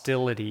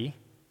hostility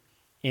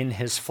in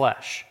his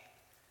flesh.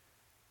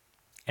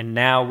 And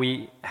now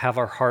we have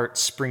our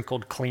hearts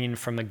sprinkled clean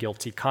from a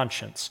guilty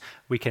conscience.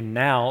 We can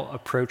now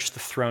approach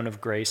the throne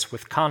of grace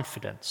with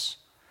confidence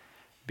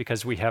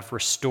because we have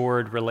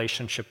restored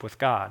relationship with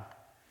God.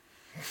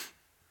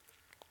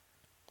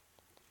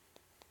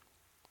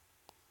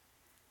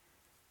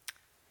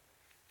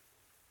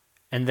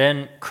 And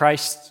then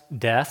Christ's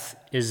death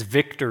is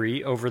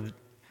victory over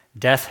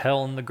death,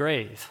 hell, and the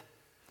grave.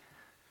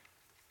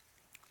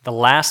 The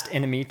last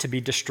enemy to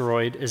be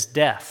destroyed is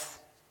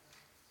death.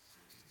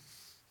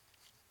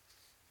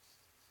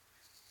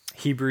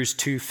 Hebrews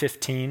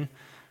 2:15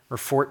 or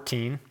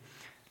 14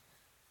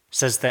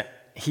 says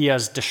that he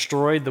has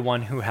destroyed the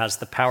one who has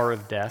the power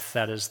of death,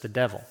 that is the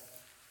devil.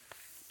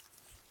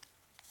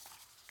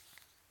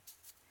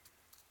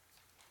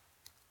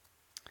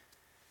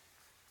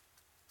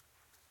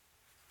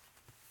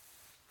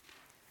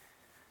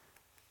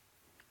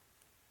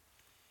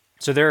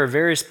 So there are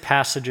various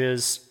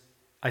passages.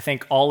 I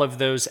think all of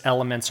those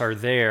elements are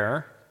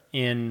there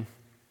in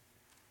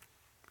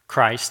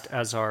Christ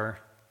as our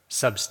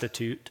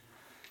substitute.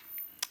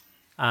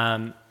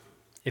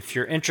 If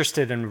you're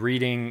interested in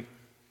reading,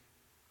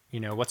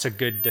 what's a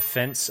good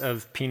defense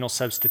of penal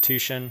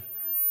substitution?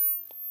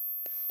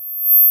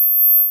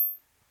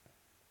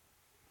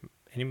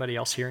 Anybody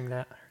else hearing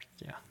that?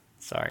 Yeah,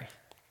 sorry.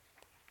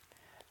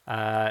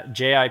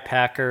 J.I.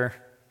 Packer.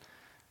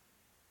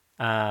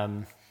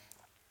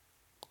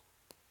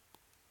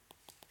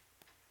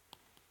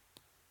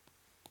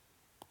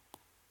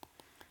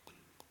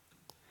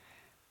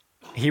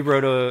 He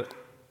wrote a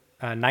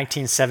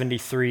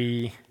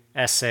 1973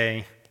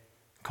 essay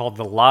called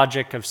The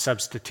Logic of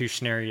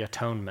Substitutionary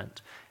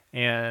Atonement,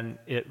 and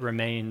it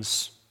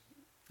remains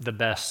the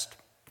best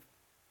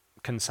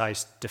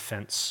concise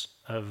defense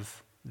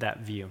of that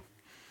view.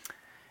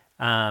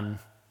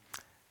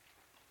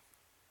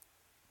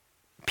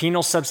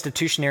 Penal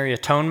substitutionary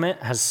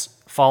atonement has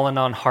fallen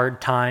on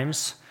hard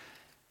times.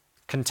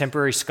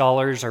 Contemporary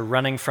scholars are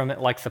running from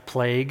it like the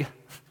plague.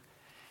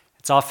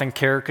 It's often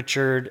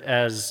caricatured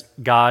as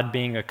God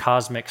being a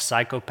cosmic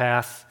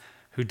psychopath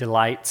who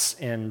delights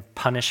in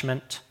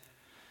punishment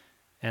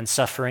and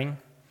suffering.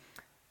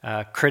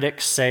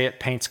 Critics say it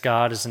paints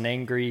God as an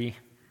angry,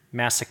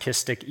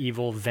 masochistic,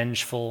 evil,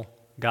 vengeful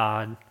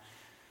God.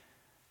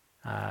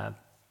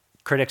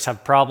 Critics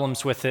have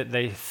problems with it.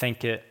 They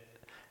think it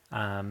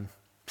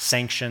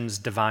sanctions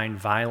divine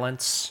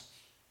violence,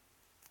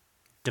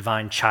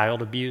 divine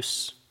child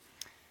abuse,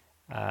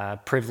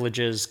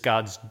 privileges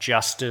God's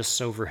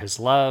justice over his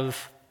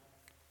love.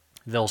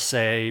 They'll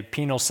say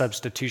penal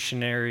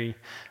substitutionary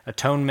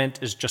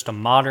atonement is just a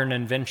modern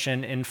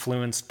invention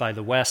influenced by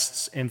the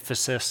West's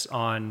emphasis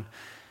on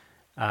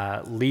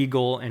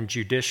legal and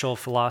judicial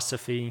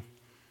philosophy.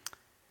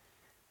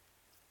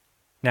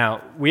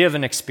 Now, we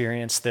haven't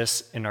experienced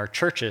this in our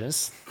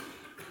churches,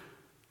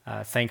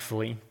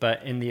 thankfully,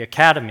 but in the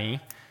academy,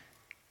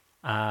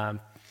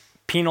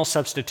 penal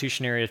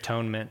substitutionary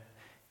atonement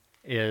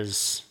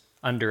is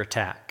under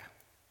attack,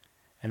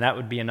 and that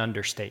would be an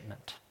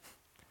understatement.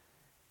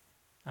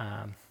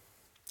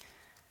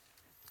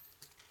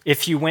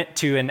 If you went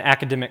to an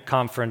academic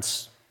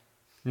conference,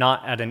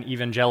 not at an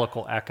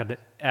evangelical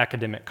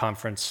academic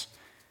conference,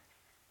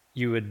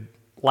 you would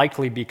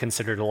likely be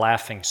considered a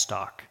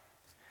laughingstock.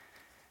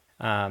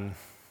 I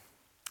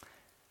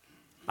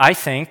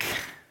think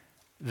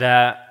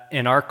that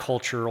in our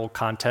cultural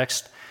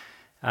context,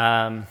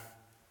 I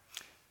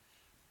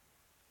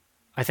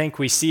think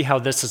we see how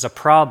this is a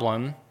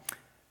problem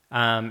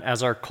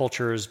as our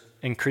culture is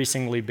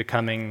increasingly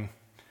becoming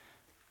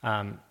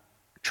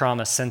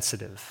trauma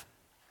sensitive.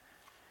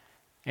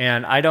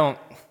 And I don't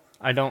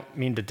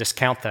mean to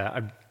discount that.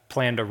 I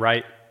plan to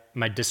write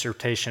my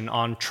dissertation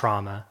on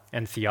trauma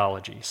and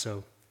theology,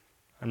 so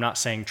I'm not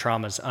saying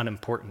trauma is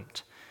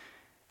unimportant.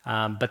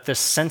 But the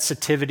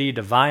sensitivity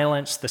to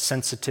violence, the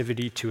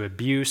sensitivity to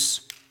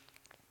abuse,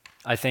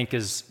 I think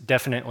is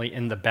definitely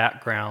in the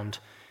background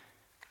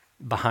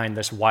behind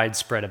this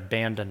widespread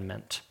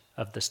abandonment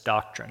of this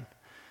doctrine.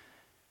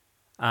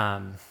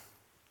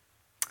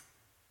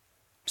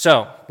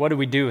 So, what do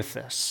we do with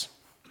this?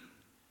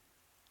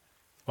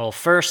 Well,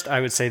 first,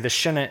 I would say this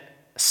shouldn't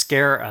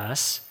scare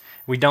us.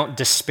 We don't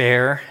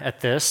despair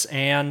at this,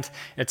 and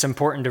it's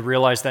important to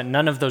realize that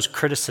none of those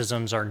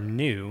criticisms are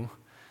new.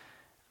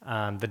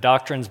 The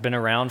doctrine's been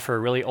around for a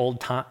really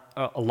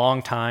a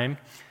long time,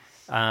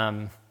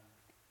 and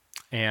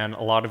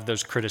a lot of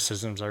those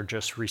criticisms are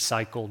just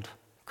recycled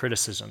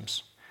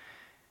criticisms.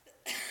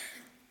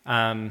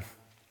 In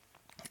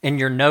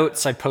your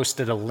notes, I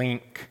posted a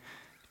link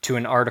to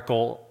an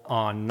article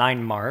on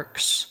 9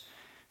 Marks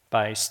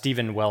by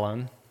Stephen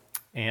Wellum,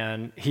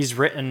 and he's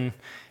written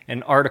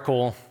an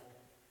article.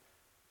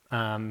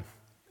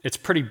 It's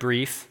pretty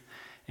brief,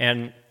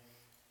 and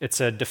it's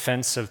a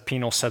defense of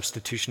penal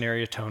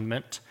substitutionary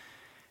atonement,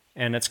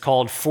 and it's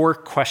called 4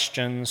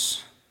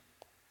 Questions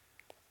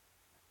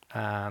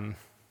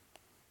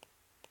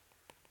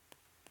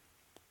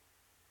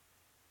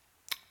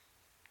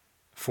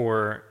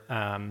for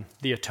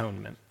the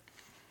atonement.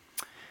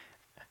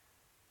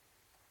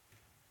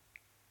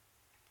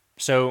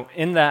 So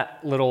in that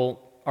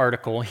little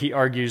article, he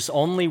argues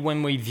only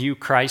when we view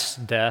Christ's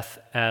death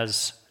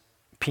as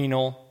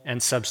penal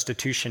and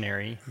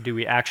substitutionary do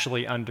we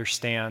actually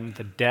understand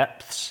the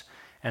depths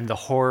and the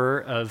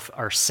horror of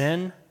our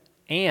sin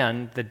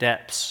and the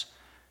depths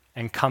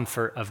and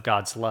comfort of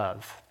God's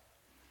love.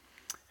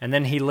 And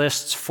then he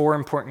lists 4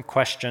 important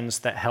questions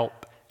that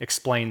help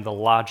explain the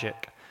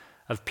logic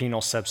of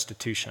penal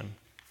substitution.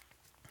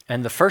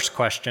 And the first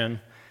question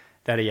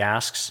that he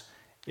asks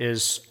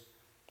is,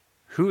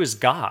 who is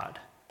God?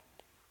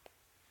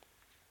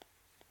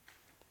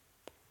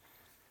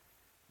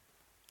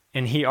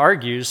 And he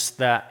argues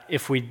that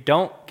if we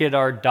don't get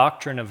our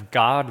doctrine of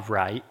God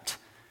right,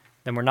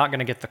 then we're not going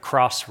to get the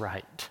cross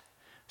right.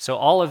 So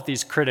all of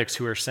these critics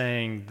who are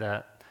saying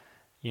that,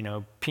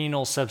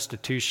 penal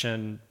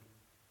substitution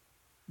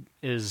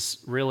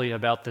is really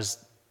about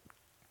this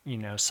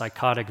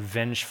psychotic,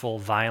 vengeful,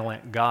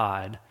 violent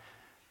God,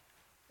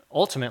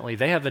 ultimately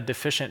they have a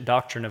deficient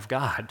doctrine of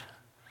God.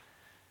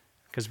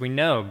 Because we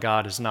know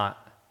God is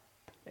not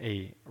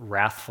a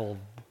wrathful,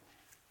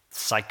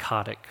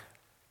 psychotic,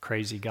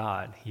 crazy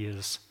God. He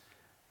is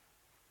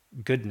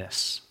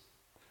goodness.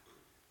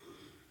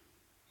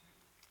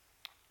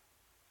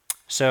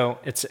 So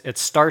it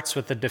starts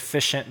with the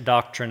deficient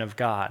doctrine of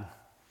God.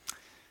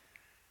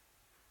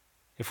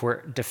 If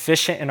we're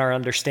deficient in our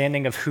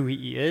understanding of who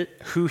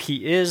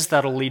he is,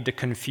 that'll lead to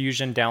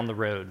confusion down the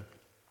road.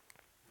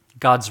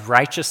 God's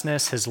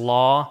righteousness, his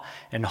law,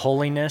 and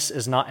holiness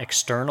is not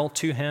external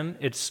to him.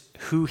 It's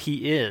who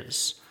he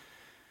is.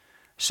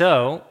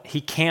 So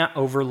he can't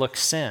overlook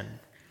sin.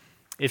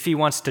 If he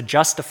wants to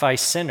justify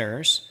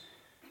sinners,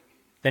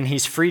 then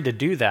he's free to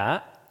do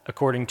that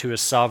according to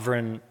his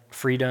sovereign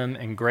freedom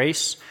and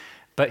grace,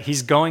 but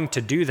he's going to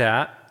do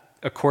that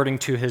according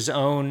to his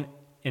own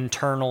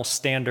internal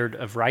standard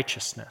of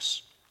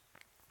righteousness.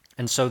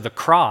 And so the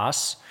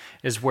cross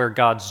is where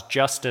God's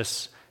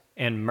justice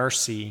and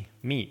mercy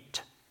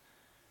meet.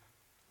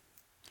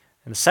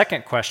 And the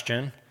second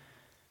question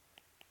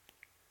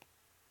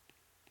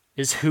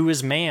is, who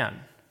is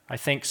man? I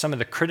think some of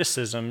the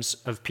criticisms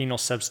of penal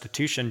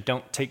substitution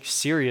don't take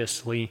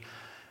seriously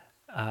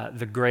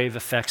the grave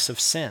effects of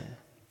sin.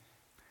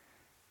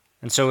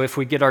 And so if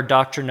we get our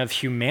doctrine of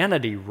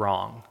humanity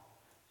wrong,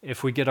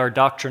 if we get our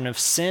doctrine of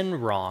sin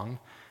wrong,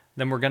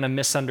 then we're going to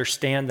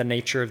misunderstand the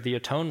nature of the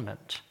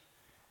atonement.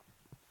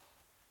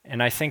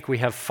 And I think we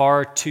have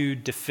far too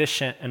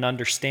deficient an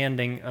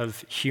understanding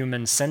of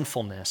human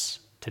sinfulness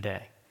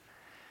today.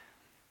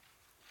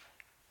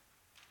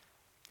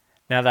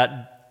 Now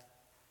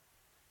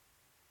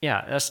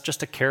that's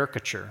just a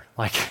caricature.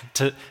 Like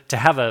to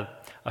have a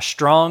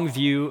strong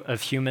view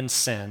of human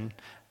sin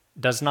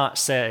does not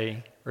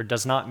say or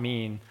does not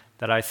mean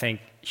that I think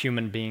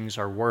human beings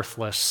are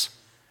worthless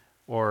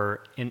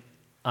or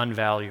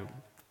unvaluable.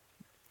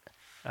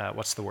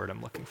 What's the word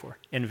I'm looking for?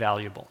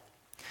 Invaluable.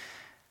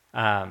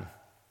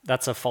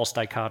 That's a false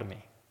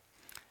dichotomy.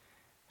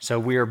 So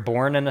we are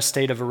born in a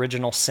state of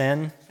original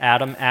sin.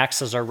 Adam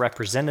acts as our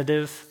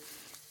representative.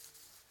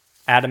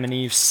 Adam and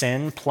Eve's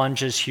sin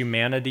plunges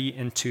humanity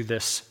into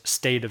this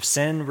state of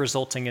sin,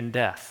 resulting in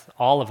death.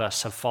 All of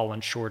us have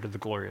fallen short of the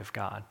glory of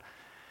God.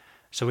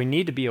 So we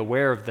need to be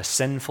aware of the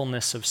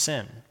sinfulness of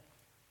sin.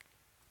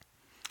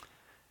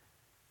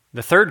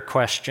 The third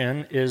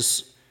question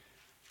is,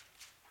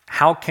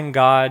 how can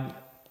God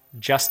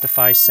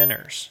justify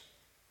sinners?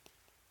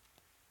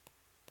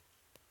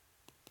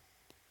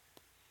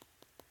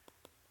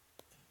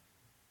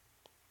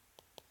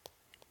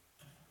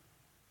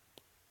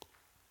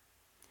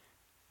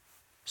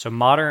 So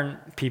modern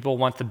people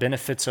want the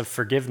benefits of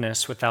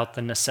forgiveness without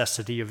the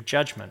necessity of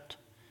judgment.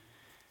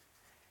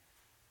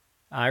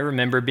 I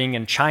remember being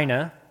in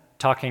China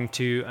talking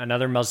to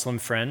another Muslim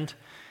friend,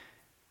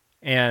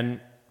 and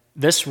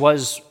this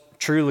was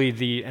truly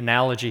the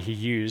analogy he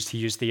used. He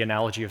used the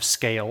analogy of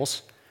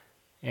scales,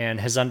 and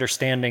his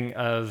understanding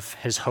of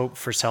his hope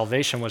for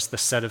salvation was the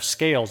set of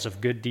scales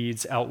of good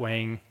deeds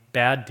outweighing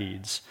bad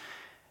deeds.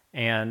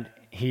 And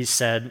he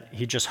said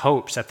he just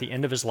hopes at the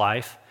end of his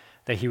life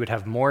that he would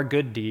have more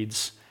good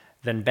deeds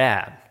than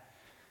bad.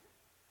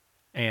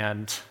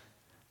 And,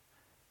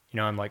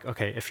 I'm like,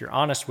 okay, if you're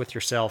honest with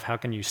yourself, how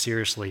can you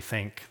seriously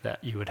think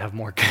that you would have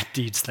more good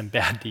deeds than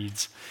bad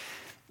deeds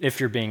if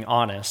you're being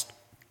honest?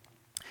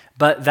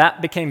 But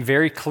that became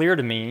very clear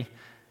to me.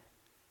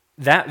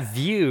 That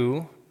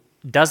view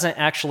doesn't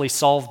actually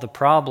solve the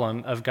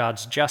problem of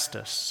God's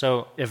justice.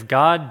 So if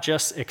God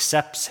just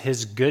accepts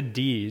his good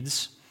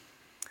deeds,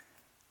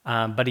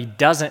 but he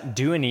doesn't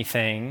do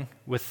anything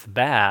with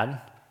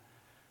bad,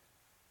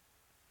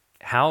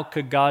 how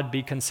could God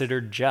be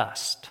considered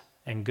just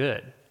and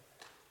good?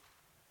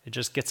 It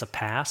just gets a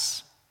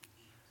pass.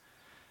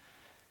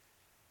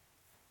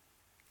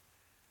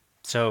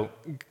 So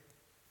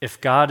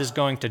if God is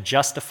going to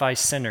justify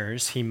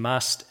sinners, he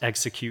must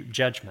execute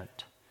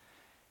judgment.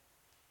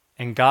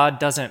 And God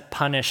doesn't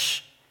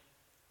punish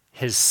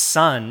his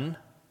son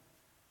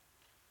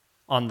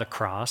on the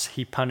cross.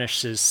 He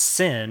punishes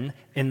sin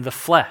in the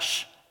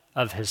flesh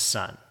of his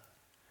son.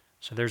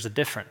 So there's a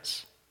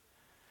difference.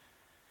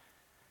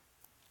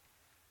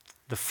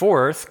 The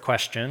fourth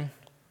question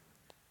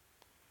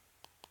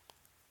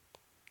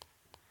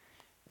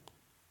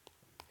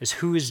is,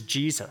 who is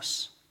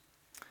Jesus?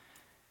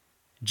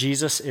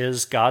 Jesus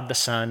is God the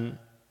Son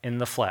in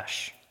the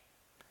flesh,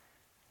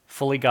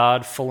 fully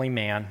God, fully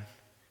man,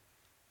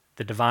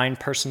 the divine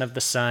person of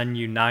the Son,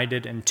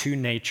 united in two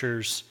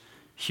natures,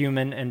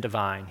 human and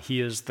divine.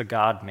 He is the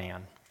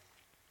God-man.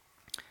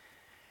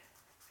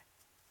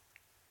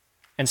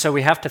 And so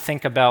we have to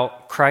think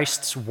about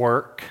Christ's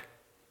work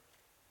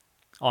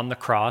on the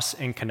cross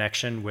in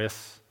connection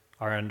with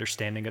our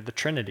understanding of the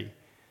Trinity.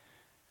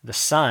 The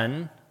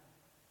Son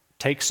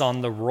takes on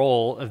the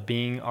role of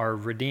being our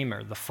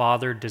Redeemer. The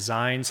Father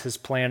designs his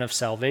plan of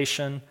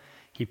salvation.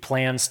 He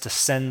plans to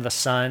send the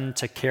Son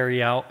to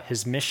carry out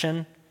his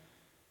mission.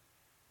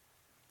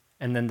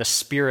 and then the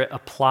Spirit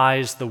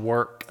applies the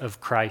work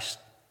of Christ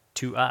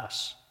to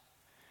us.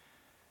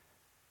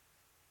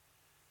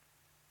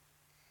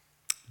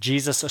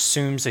 Jesus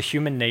assumes a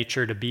human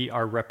nature to be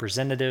our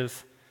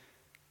representative,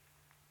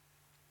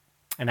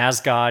 and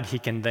as God, he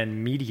can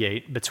then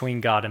mediate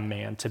between God and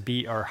man to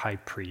be our high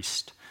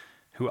priest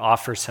who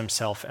offers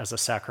himself as a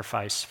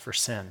sacrifice for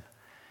sin.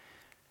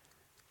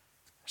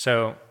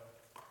 So,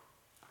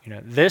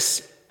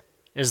 this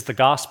is the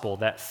gospel,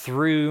 that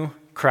through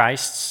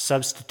Christ's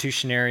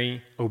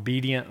substitutionary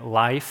obedient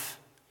life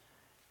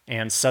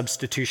and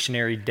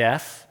substitutionary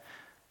death,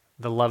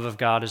 the love of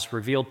God is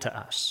revealed to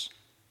us.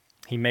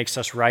 He makes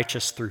us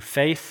righteous through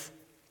faith.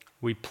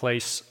 We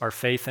place our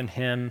faith in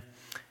him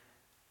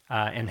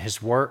and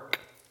his work,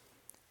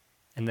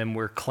 and then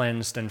we're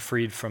cleansed and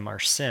freed from our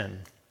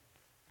sin.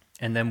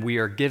 And then we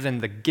are given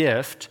the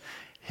gift.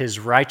 His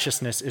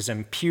righteousness is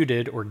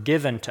imputed or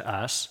given to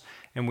us,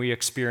 and we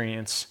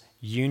experience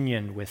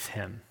union with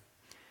him.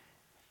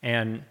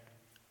 And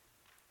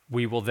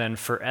we will then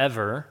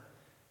forever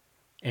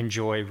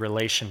enjoy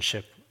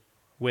relationship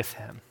with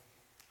him.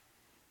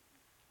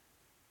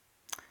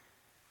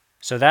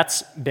 So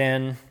that's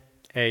been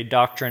a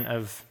doctrine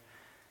of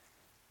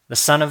the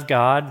Son of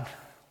God.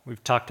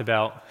 We've talked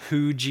about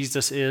who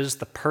Jesus is,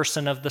 the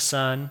person of the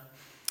Son,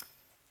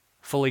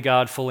 fully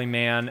God, fully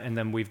man, and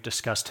then we've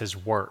discussed his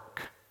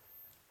work.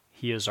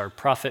 He is our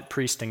prophet,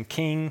 priest, and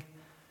king,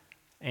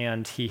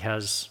 and he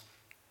has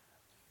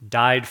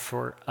died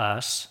for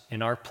us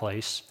in our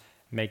place,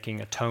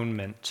 making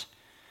atonement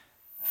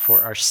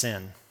for our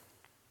sin.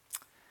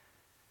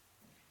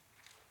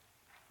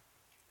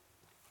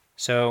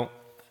 So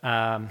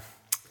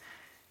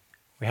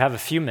we have a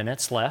few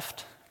minutes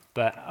left,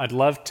 but I'd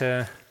love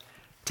to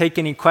take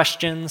any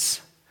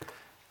questions,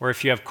 or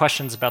if you have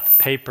questions about the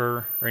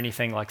paper or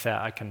anything like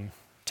that, I can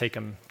take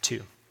them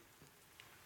too.